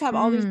 Ghosts have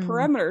all these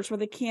perimeters where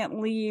they can't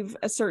leave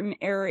a certain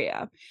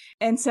area.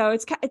 And so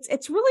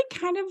it's really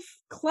kind of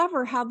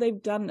clever how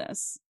they've done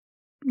this.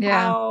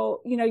 Yeah. How,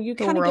 you know, you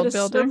kind of get a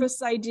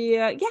surface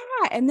idea.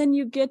 Yeah. And then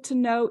you get to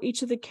know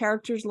each of the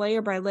characters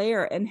layer by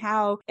layer and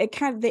how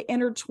they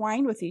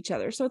intertwine with each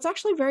other. So it's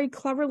actually very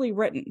cleverly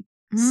written.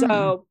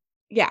 So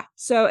yeah.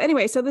 So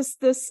anyway, so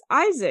this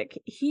Isaac,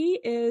 he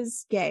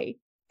is gay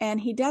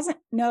and he doesn't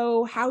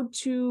know how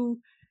to,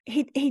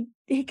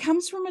 he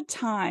comes from a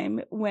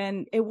time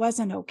when it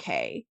wasn't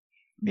okay.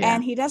 Yeah.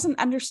 And he doesn't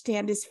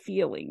understand his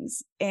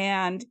feelings.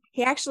 And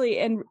he actually,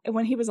 and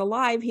when he was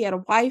alive, he had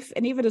a wife,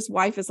 and even his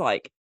wife is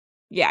like,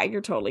 yeah,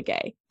 you're totally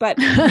gay, but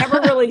never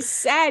really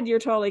said you're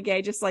totally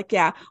gay. Just like,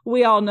 yeah,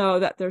 we all know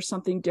that there's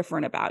something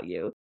different about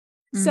you.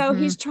 So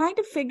he's trying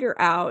to figure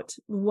out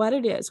what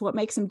it is, what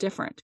makes him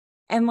different.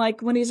 And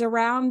like when he's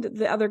around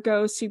the other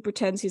ghosts, he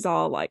pretends he's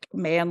all like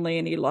manly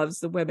and he loves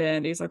the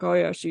women. He's like, oh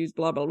yeah, she's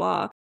blah, blah,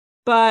 blah.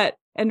 But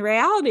in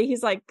reality,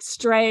 he's like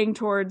straying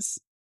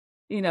towards,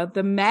 you know,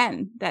 the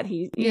men that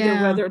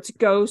either whether it's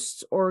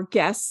ghosts or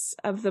guests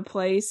of the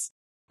place.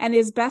 And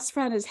his best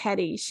friend is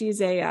Hetty.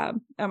 She's oh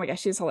my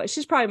gosh, she's hilarious.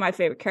 She's probably my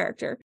favorite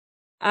character.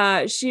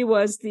 She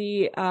was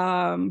the,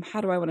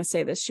 how do I want to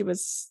say this? She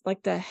was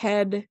like the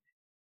head.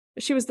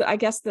 She was I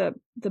guess the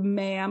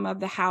ma'am of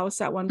the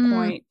house at one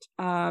point.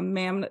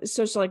 Ma'am.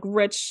 So she's like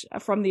rich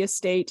from the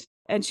estate,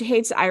 and she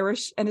hates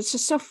Irish. And it's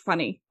just so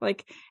funny.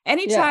 Like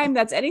anytime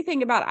that's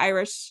anything about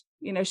Irish,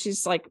 you know, she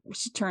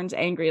turns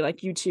angry, like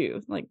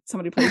U2, like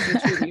somebody plays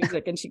U2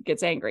 music and she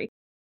gets angry.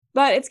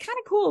 But it's kind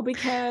of cool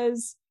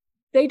because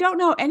they don't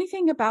know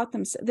anything about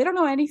them. They don't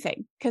know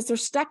anything because they're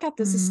stuck at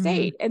this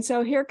estate. And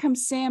so here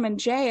comes Sam and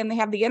Jay, and they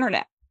have the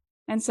internet.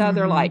 And so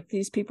they're like,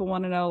 these people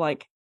want to know,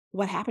 like,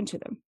 what happened to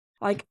them?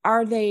 Like,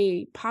 are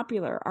they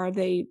popular? Are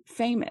they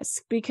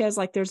famous? Because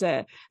like there's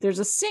a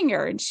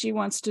singer, and she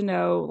wants to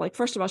know, like,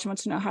 first of all, she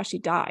wants to know how she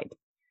died.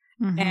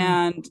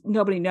 And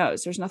nobody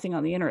knows. There's nothing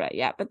on the internet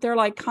yet, but they're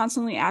like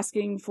constantly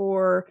asking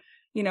for,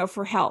 you know,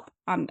 for help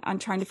on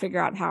trying to figure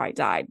out how I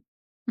died.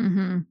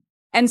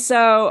 And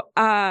so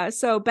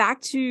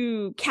back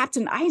to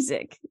Captain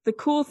Isaac. The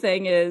cool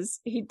thing is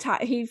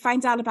he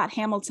finds out about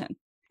Hamilton,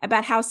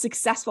 about how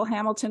successful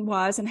Hamilton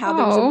was, and how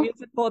there was a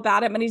musical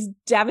about him, and he's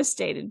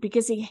devastated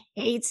because he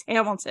hates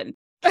Hamilton.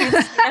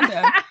 Can't stand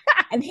him.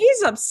 And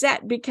he's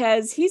upset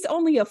because he's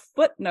only a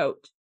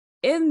footnote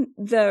in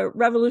the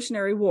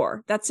Revolutionary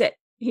War. That's it.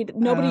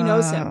 Nobody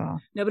knows him.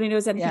 Nobody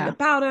knows anything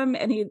about him.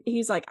 And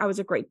he's like, I was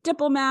a great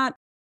diplomat.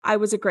 I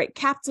was a great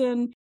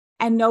captain.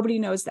 And nobody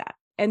knows that.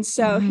 And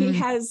so he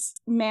has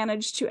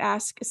managed to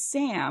ask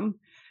Sam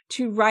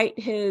to write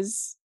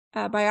his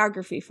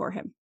biography for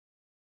him.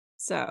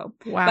 So,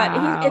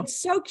 but it's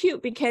so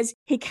cute because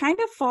he kind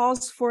of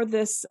falls for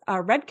this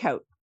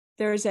redcoat.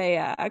 There's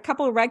a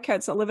couple of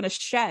redcoats that live in a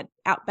shed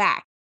out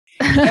back.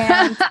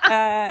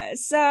 And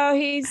so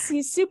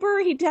he's super,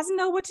 he doesn't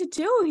know what to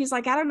do. He's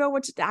like, I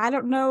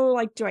don't know,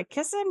 like, do I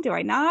kiss him? Do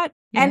I not?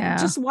 And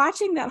just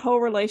watching that whole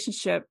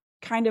relationship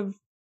kind of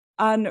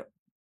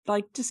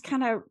just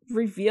kind of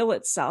reveal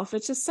itself.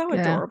 It's just so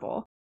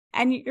adorable.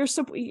 And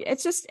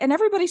it's just, and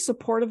everybody's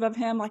supportive of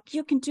him. Like,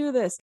 you can do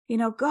this, you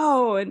know,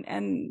 go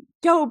and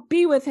go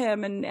be with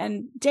him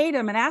and date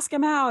him and ask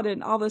him out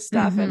and all this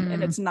stuff.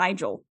 And it's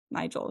Nigel,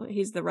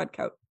 he's the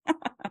redcoat.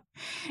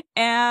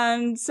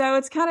 And so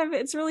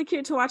it's really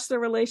cute to watch their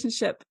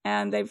relationship,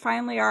 and they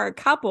finally are a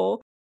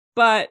couple,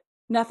 but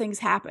nothing's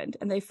happened,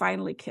 and they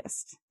finally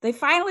kissed.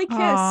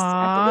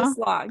 After this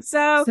long.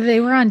 So they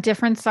were on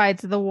different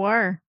sides of the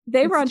war.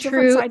 They were on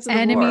different sides of the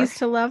war. Enemies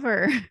to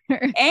lover.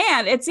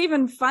 And it's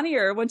even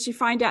funnier once you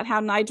find out how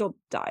Nigel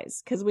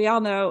dies, because we all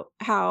know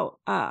how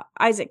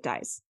Isaac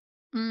dies.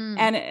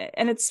 And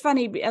it's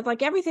funny,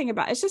 like everything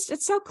about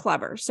it's so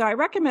clever. So I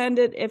recommend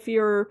it if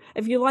you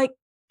like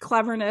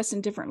cleverness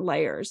and different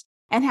layers,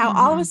 and how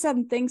all of a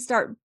sudden things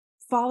start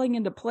falling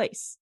into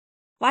place.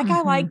 Like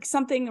I like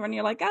something when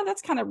you're like, oh,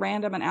 that's kind of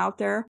random and out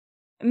there.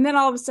 And then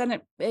all of a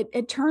sudden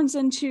it turns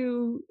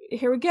into,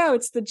 here we go.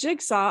 It's the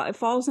jigsaw. It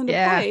falls into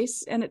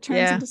place and it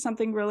turns into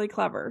something really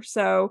clever.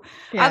 So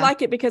I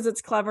like it because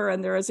it's clever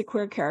and there is a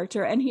queer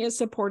character and he is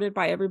supported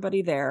by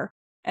everybody there.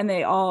 And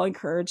they all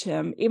encourage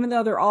him, even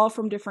though they're all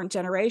from different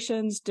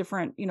generations,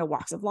 different,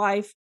 walks of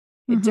life,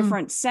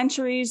 different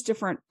centuries,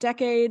 different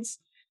decades.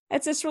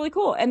 It's just really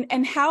cool.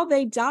 And how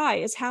they die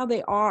is how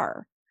they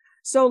are.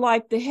 So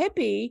like the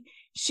hippie,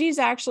 she's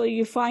actually,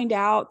 you find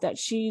out that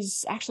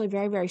she's actually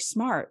very, very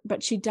smart,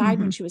 but she died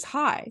when she was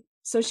high.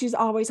 So she's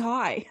always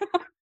high.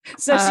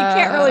 So she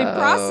can't really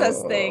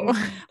process things.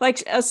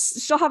 Like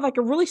she'll have like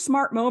a really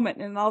smart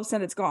moment and all of a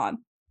sudden it's gone.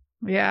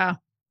 Yeah.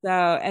 So,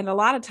 and a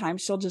lot of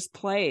times she'll just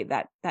play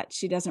that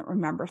she doesn't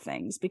remember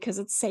things because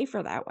it's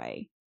safer that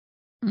way.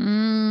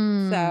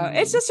 So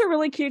it's just a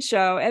really cute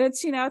show. And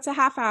it's, it's a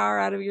half hour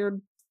out of your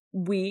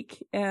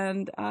week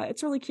and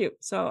it's really cute.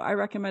 So I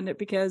recommend it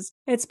because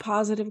it's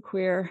positive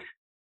queer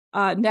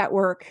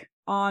network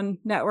on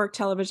network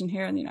television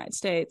here in the United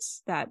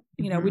States that,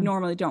 we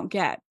normally don't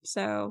get.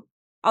 So,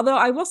 although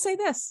I will say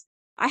this,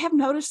 I have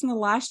noticed in the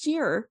last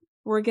year,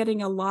 we're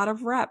getting a lot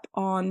of rep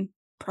on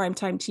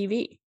primetime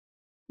TV.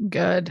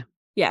 Good.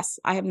 Yes,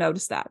 I have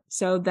noticed that.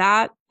 So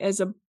that is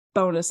a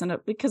bonus, and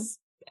because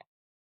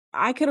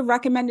I could have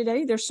recommended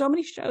any. There's so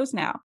many shows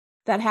now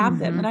that have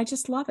them, and I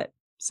just love it.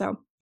 So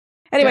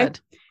anyway,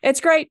 it's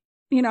great.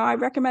 I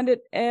recommend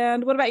it.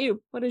 And what about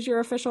you? What is your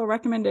official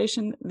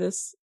recommendation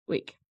this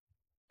week?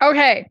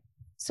 Okay.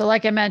 So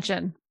like I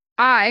mentioned,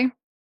 a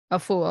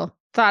fool,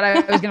 thought I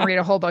was going to read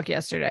a whole book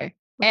yesterday.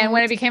 And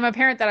when it became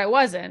apparent that I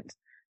wasn't,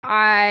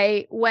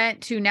 I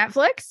went to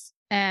Netflix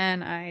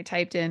and I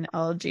typed in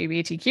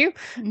LGBTQ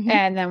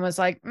and then was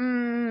like,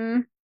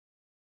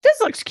 this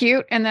looks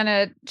cute. And then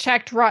it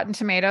checked Rotten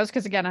Tomatoes.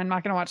 Cause again, I'm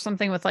not going to watch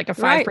something with like a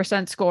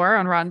 5% score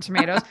on Rotten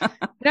Tomatoes.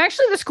 And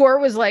actually the score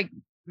was like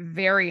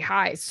very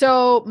high.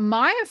 So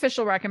my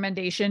official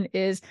recommendation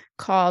is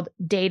called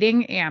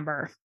Dating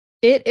Amber.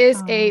 It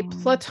is a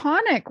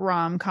platonic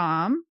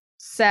rom-com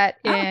set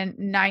in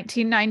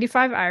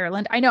 1995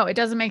 Ireland. I know it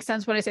doesn't make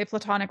sense when I say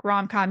platonic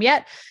rom-com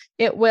yet.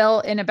 It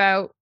will in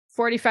about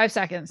 45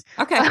 seconds.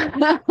 Okay.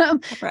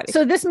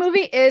 So this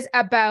movie is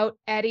about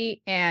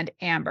Eddie and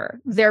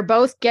Amber. They're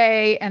both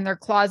gay and they're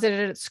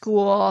closeted at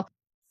school.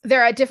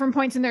 They're at different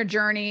points in their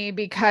journey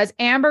because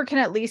Amber can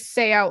at least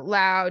say out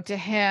loud to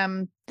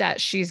him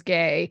that she's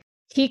gay.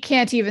 He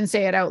can't even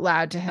say it out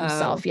loud to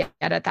himself yet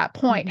at that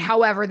point.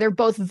 However, they're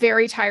both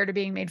very tired of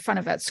being made fun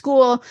of at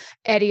school.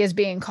 Eddie is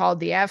being called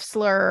the F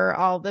slur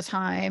all the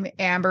time.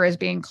 Amber is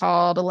being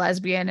called a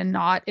lesbian, and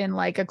not in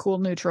like a cool,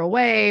 neutral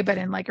way, but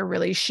in like a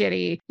really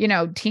shitty,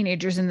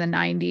 teenagers in the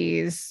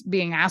 90s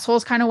being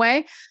assholes kind of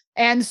way.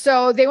 And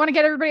so they want to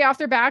get everybody off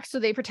their back. So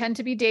they pretend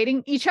to be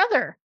dating each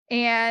other.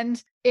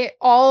 And it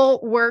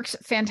all works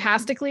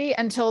fantastically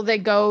until they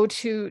go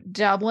to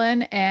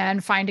Dublin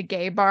and find a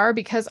gay bar,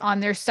 because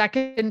on their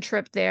second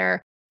trip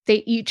there,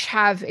 they each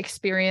have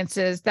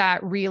experiences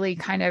that really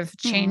kind of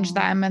change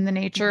them and the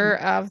nature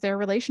of their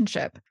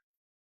relationship.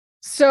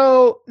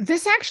 So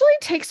this actually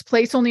takes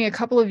place only a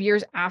couple of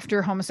years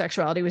after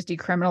homosexuality was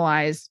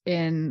decriminalized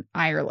in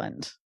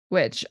Ireland,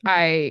 which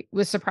I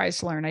was surprised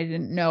to learn. I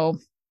didn't know.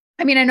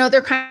 I mean, I know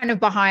they're kind of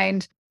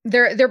behind.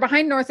 They're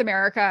behind North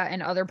America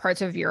and other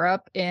parts of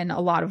Europe in a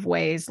lot of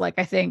ways. Like,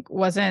 I think,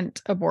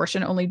 wasn't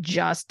abortion only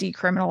just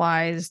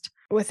decriminalized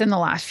within the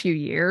last few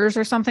years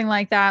or something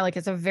like that? Like,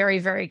 it's a very,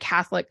 very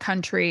Catholic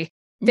country.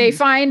 They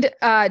find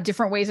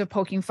different ways of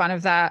poking fun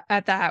of that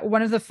at that.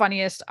 One of the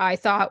funniest I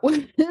thought was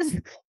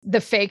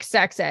the fake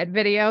sex ed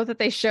video that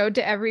they showed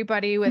to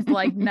everybody with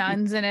like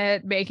nuns in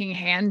it making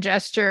hand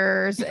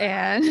gestures.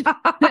 And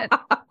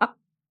that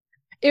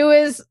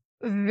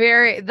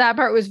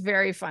part was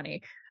very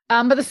funny.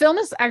 But the film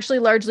is actually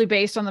largely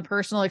based on the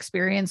personal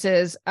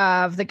experiences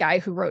of the guy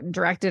who wrote and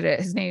directed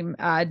it. His name,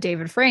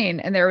 David Frayne.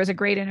 And there was a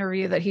great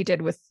interview that he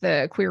did with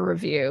the Queer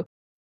Review,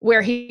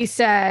 where he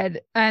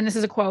said, and this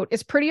is a quote,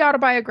 "It's pretty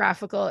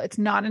autobiographical. It's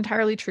not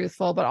entirely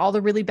truthful, but all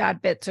the really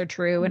bad bits are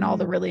true. And all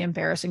the really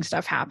embarrassing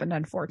stuff happened,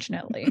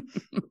 unfortunately."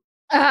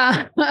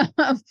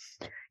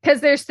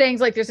 Because there's things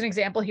like, there's an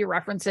example he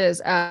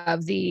references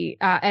of the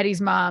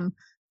Eddie's mom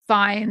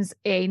finds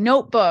a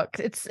notebook.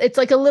 It's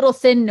like a little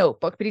thin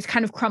notebook, but he's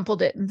kind of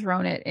crumpled it and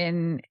thrown it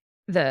in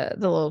the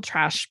little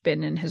trash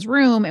bin in his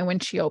room. And when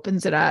she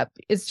opens it up,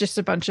 it's just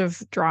a bunch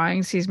of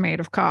drawings he's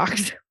made of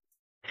cocks.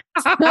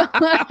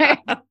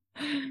 that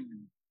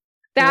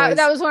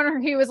was one where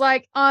he was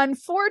like,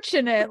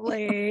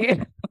 unfortunately.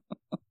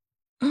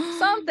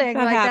 Something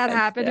like that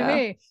happened to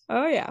me.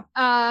 Oh yeah.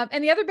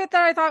 And the other bit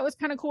that I thought was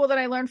kind of cool that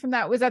I learned from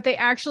that was that they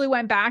actually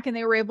went back and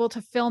they were able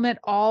to film it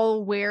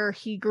all where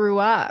he grew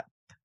up.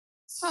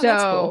 Oh,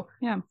 that's cool.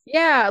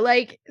 Yeah,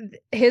 like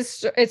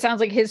it sounds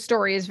like his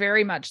story is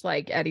very much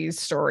like Eddie's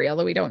story,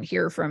 although we don't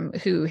hear from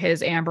who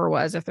his Amber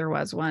was, if there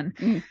was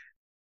one.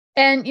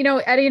 And, you know,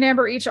 Eddie and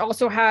Amber each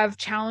also have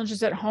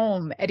challenges at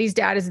home. Eddie's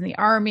dad is in the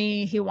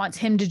army. He wants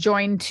him to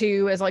join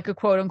too as like a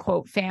quote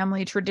unquote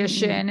family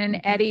tradition.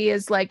 And Eddie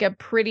is like a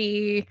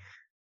pretty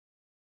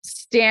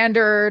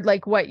standard,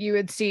 like what you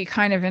would see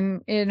kind of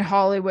in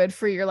Hollywood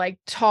for your like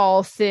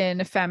tall,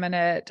 thin,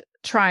 effeminate,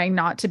 trying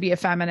not to be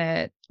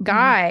effeminate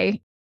guy.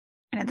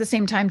 And at the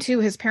same time, too,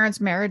 his parents'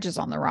 marriage is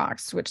on the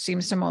rocks, which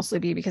seems to mostly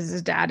be because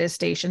his dad is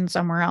stationed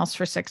somewhere else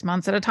for 6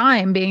 months at a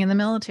time, being in the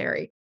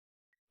military.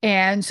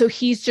 And so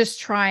he's just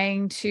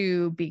trying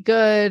to be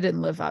good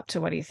and live up to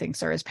what he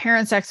thinks are his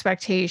parents'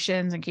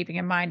 expectations, and keeping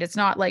in mind, it's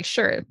not like,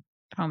 sure,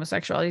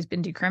 homosexuality has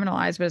been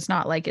decriminalized, but it's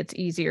not like it's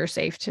easy or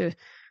safe to.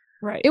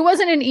 Right. It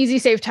wasn't an easy,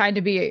 safe time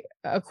to be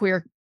a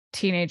queer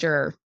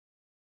teenager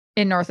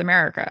in North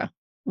America,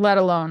 let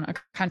alone a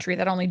country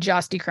that only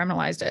just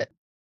decriminalized it.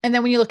 And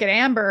then when you look at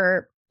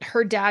Amber,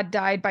 her dad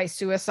died by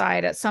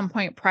suicide at some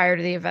point prior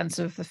to the events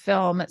of the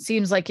film. It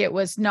seems like it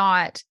was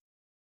not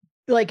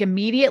like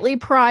immediately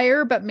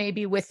prior, but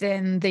maybe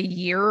within the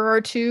year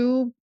or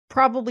two,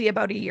 probably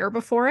about a year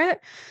before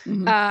it.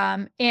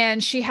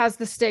 And she has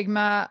the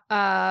stigma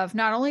of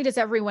not only does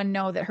everyone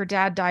know that her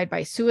dad died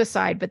by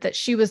suicide, but that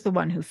she was the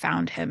one who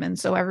found him. And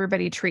so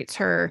everybody treats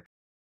her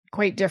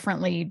quite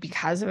differently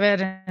because of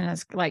it, and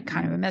is like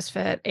kind of a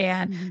misfit.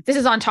 And this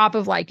is on top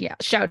of like,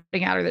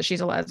 shouting at her that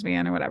she's a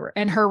lesbian or whatever.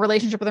 And her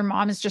relationship with her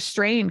mom is just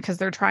strained because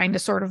they're trying to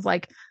sort of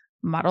like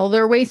muddle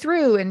their way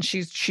through, and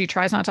she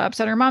tries not to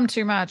upset her mom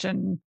too much.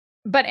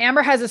 But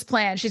Amber has this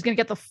plan. She's going to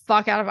get the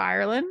fuck out of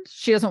Ireland.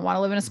 She doesn't want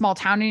to live in a small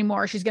town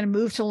anymore. She's going to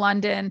move to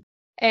London.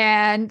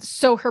 And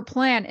so her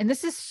plan, and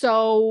this is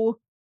so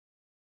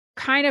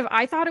kind of,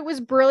 I thought it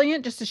was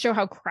brilliant just to show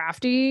how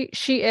crafty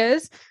she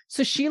is.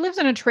 So she lives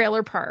in a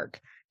trailer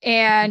park,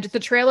 and the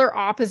trailer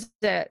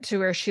opposite to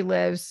where she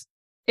lives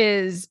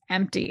is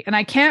empty. And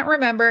I can't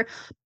remember,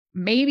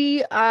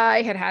 maybe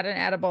I had an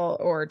edible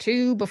or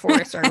two before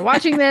I started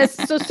watching this.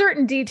 So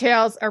certain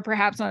details are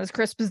perhaps not as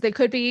crisp as they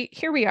could be.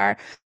 Here we are.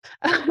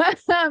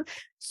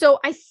 So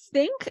I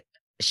think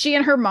she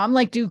and her mom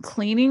like do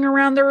cleaning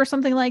around there or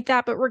something like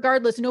that. But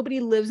regardless, nobody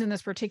lives in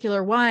this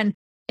particular one.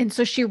 And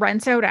so she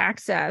rents out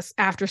access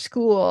after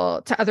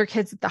school to other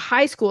kids at the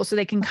high school so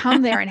they can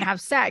come there and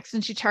have sex.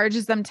 And she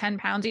charges them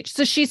 £10 each.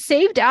 So she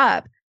saved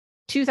up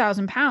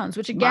 £2,000,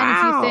 which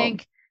again,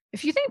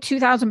 if you think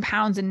 £2,000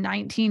 in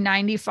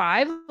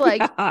 1995,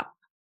 like,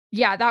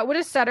 yeah, that would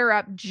have set her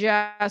up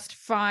just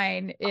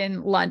fine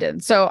in London.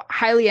 So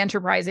highly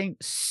enterprising,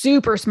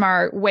 super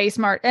smart, way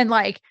smart, and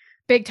like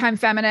big time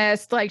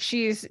feminist. Like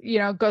she's,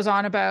 goes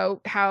on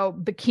about how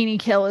Bikini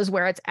Kill is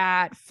where it's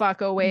at.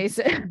 Fuck Oasis.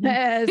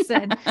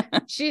 And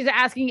she's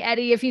asking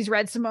Eddie if he's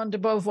read Simone de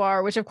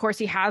Beauvoir, which of course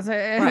he hasn't.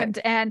 Right.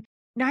 And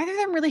neither of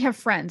them really have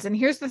friends. And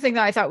here's the thing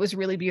that I thought was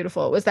really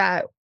beautiful was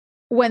that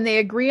when they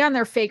agree on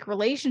their fake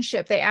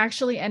relationship, they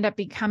actually end up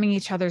becoming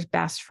each other's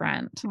best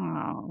friend.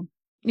 Oh.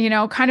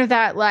 Kind of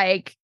that,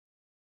 like,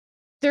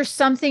 there's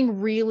something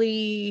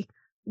really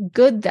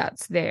good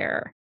that's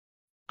there.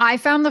 I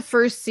found the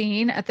first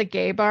scene at the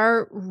gay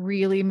bar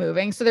really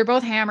moving. So they're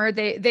both hammered.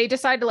 They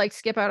decided to like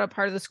skip out a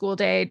part of the school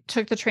day,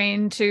 took the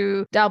train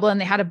to Dublin.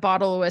 They had a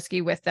bottle of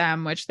whiskey with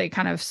them, which they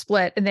kind of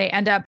split, and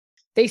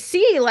they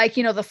see like,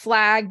 the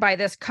flag by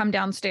this, come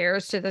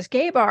downstairs to this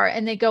gay bar,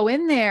 and they go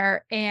in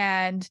there,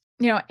 and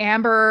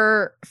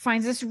Amber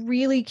finds this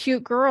really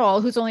cute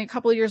girl who's only a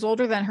couple of years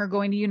older than her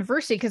going to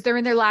university because they're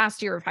in their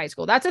last year of high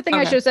school. That's the thing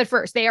I should have said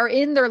first. They are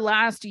in their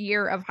last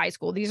year of high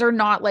school. These are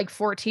not like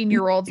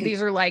 14-year-olds.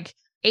 These are like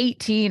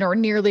 18 or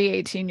nearly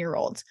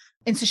 18-year-olds.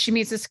 And so she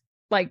meets this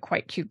like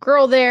quite cute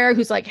girl there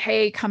who's like,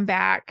 hey, come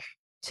back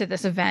to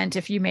this event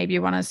if you maybe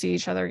want to see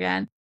each other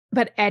again.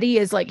 But Eddie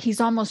is like, he's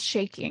almost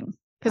shaking.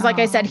 Because like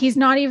I said, he's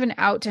not even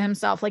out to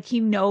himself. Like he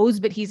knows,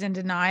 but he's in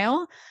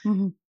denial.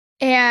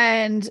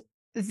 And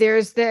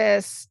there's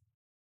this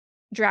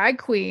drag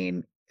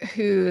queen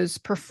who's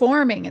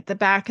performing at the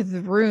back of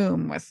the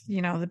room with,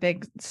 the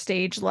big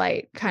stage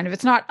light kind of.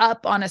 It's not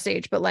up on a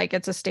stage, but like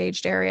it's a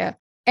staged area.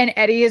 And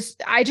Eddie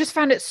I just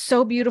found it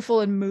so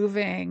beautiful and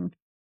moving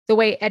the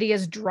way Eddie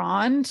is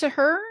drawn to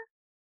her.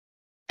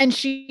 And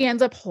she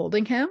ends up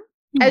holding him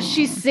as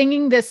she's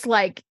singing this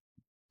like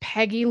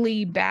Peggy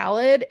Lee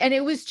ballad. And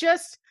it was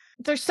just,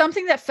 there's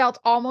something that felt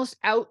almost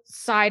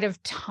outside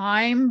of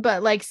time,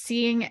 but like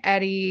seeing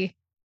Eddie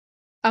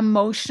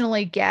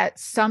emotionally get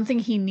something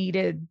he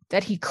needed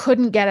that he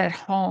couldn't get at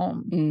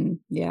home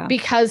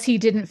because he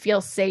didn't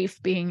feel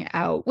safe being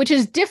out, which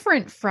is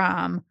different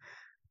from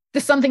the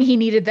something he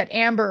needed that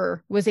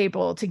Amber was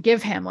able to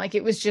give him. Like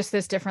it was just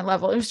this different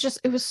level. It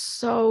was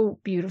so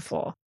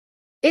beautiful.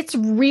 It's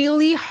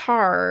really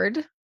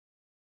hard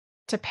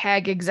to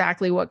peg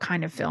exactly what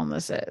kind of film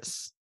this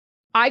is.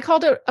 I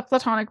called it a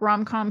platonic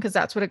rom-com because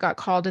that's what it got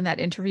called in that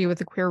interview with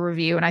the Queer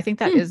Review. And I think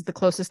that is the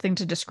closest thing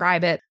to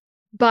describe it.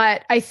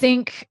 But I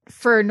think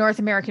for North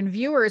American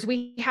viewers,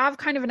 we have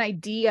kind of an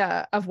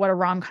idea of what a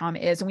rom-com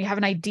is. And we have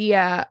an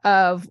idea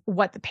of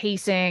what the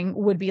pacing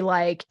would be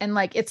like. And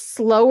like, it's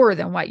slower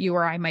than what you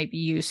or I might be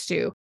used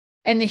to.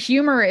 And the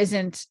humor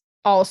isn't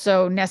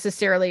also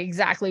necessarily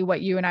exactly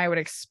what you and I would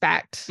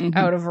expect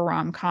out of a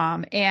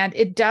rom-com. And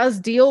it does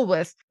deal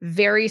with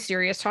very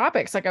serious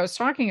topics, like I was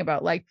talking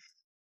about, like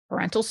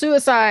parental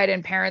suicide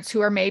and parents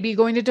who are maybe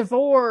going to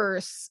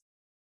divorce,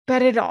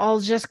 but it all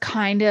just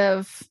kind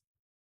of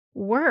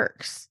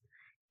works.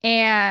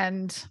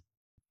 And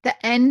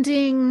the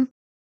ending,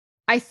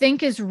 I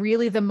think, is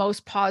really the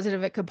most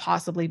positive it could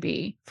possibly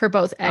be for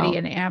both Eddie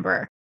and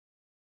Amber.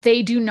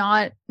 They do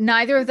not,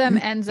 neither of them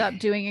ends up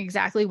doing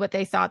exactly what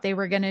they thought they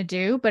were going to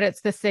do, but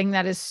it's the thing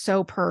that is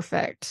so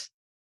perfect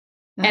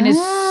and is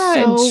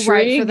so intriguing.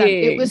 Right for them.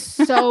 It was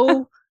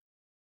so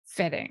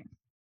fitting.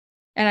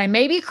 And I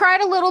maybe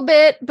cried a little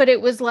bit, but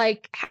it was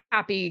like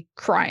happy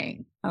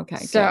crying. Okay.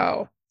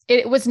 So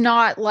it was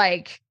not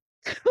like,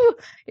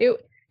 it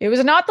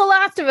was not The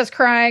Last of Us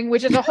crying,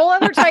 which is a whole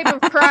other type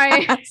of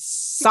crying.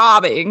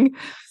 Sobbing.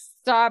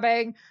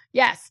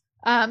 Yes.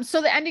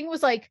 So the ending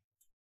was like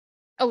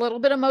a little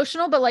bit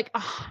emotional, but like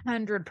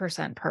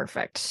 100%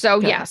 perfect. So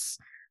yes,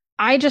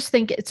 I just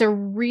think it's a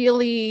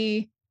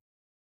really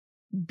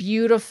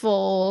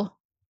beautiful,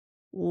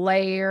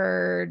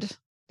 layered,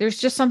 there's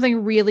just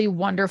something really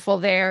wonderful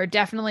there.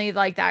 Definitely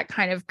like that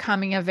kind of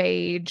coming of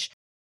age.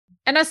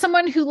 And as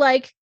someone who,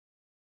 like,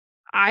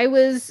 I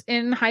was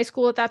in high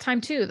school at that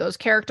time too. Those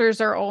characters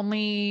are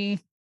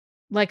only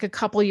like a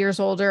couple years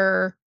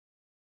older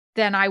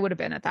than I would have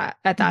been at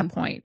that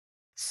point.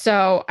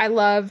 So I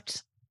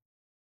loved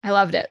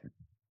it.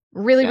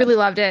 Really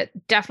loved it.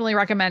 Definitely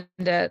recommend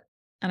it.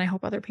 And I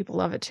hope other people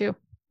love it too.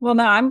 Well,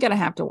 now I'm going to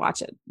have to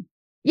watch it.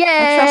 Yay!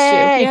 I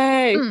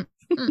trust you. Yay.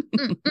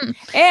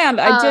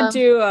 And I did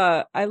do,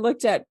 I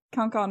looked at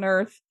Kunk on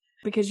Earth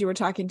because you were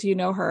talking to You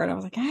Know Her. And I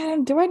was like,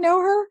 do I know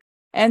her?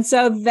 And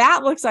so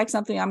that looks like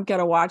something I'm going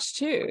to watch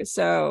too.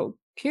 So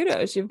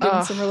kudos. You've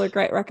given some really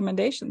great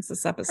recommendations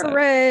this episode.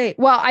 Hooray.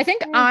 Well, I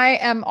think I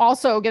am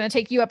also going to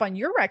take you up on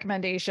your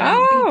recommendation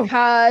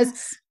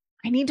because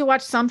I need to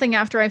watch something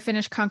after I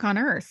finish Kunk on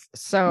Earth.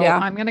 So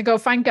I'm going to go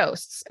find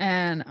Ghosts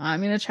and I'm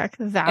going to check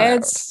that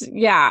out.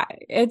 Yeah,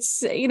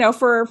 it's, you know,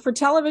 for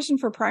television,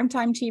 for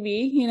primetime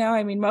TV, you know,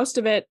 I mean, most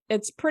of it,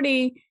 it's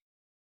pretty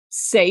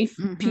safe,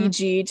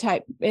 PG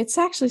type. It's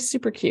actually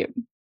super cute.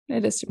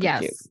 It is super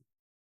cute.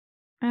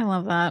 I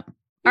love that.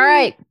 All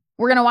right.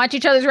 We're going to watch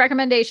each other's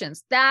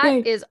recommendations.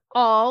 That is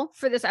all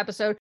for this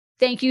episode.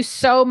 Thank you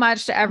so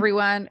much to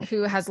everyone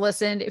who has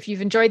listened. If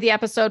you've enjoyed the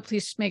episode,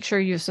 please make sure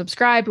you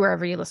subscribe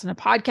wherever you listen to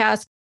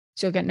podcasts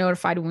so you'll get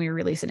notified when we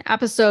release an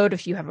episode.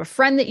 If you have a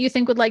friend that you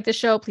think would like the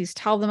show, please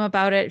tell them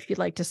about it. If you'd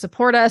like to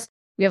support us,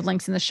 we have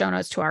links in the show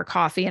notes to our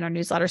coffee and our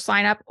newsletter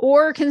sign up,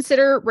 or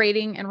consider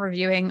rating and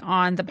reviewing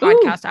on the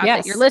podcast app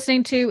that you're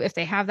listening to if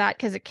they have that,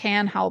 because it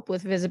can help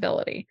with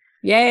visibility.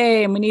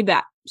 Yay, and we need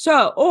that.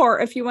 So, or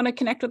if you want to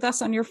connect with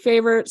us on your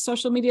favorite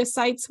social media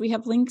sites, we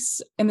have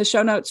links in the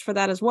show notes for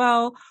that as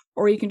well.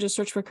 Or you can just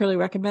search for Queerly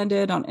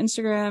Recommended on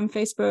Instagram,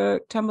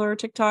 Facebook, Tumblr,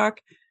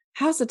 TikTok.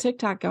 How's the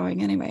TikTok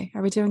going anyway?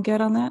 Are we doing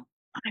good on that?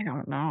 I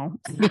don't know.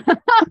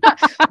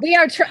 We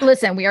are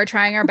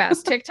trying our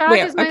best. TikTok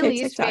is my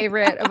least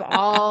favorite of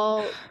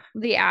all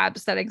the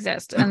apps that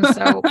exist. And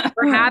so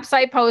perhaps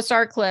I post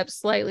our clips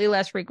slightly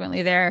less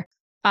frequently there.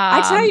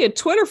 I tell you,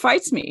 Twitter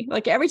fights me.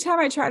 Like every time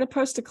I try to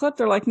post a clip,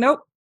 they're like,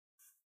 nope,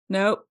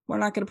 we're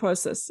not going to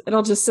post this.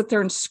 It'll just sit there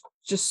and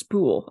just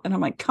spool. And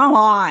I'm like, come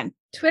on.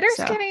 Twitter's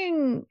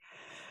getting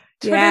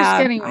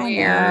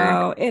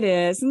weird. It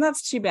is. And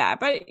that's too bad.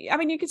 But I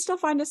mean, you can still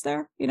find us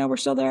there. You know, we're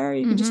still there.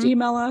 You can just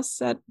email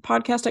us at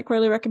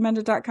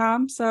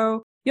podcast@queerlyrecommended.com.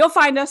 So you'll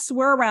find us.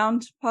 We're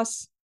around.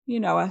 Plus, you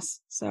know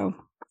us. So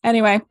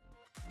anyway,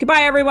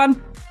 goodbye,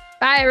 everyone.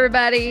 Bye,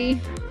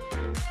 everybody.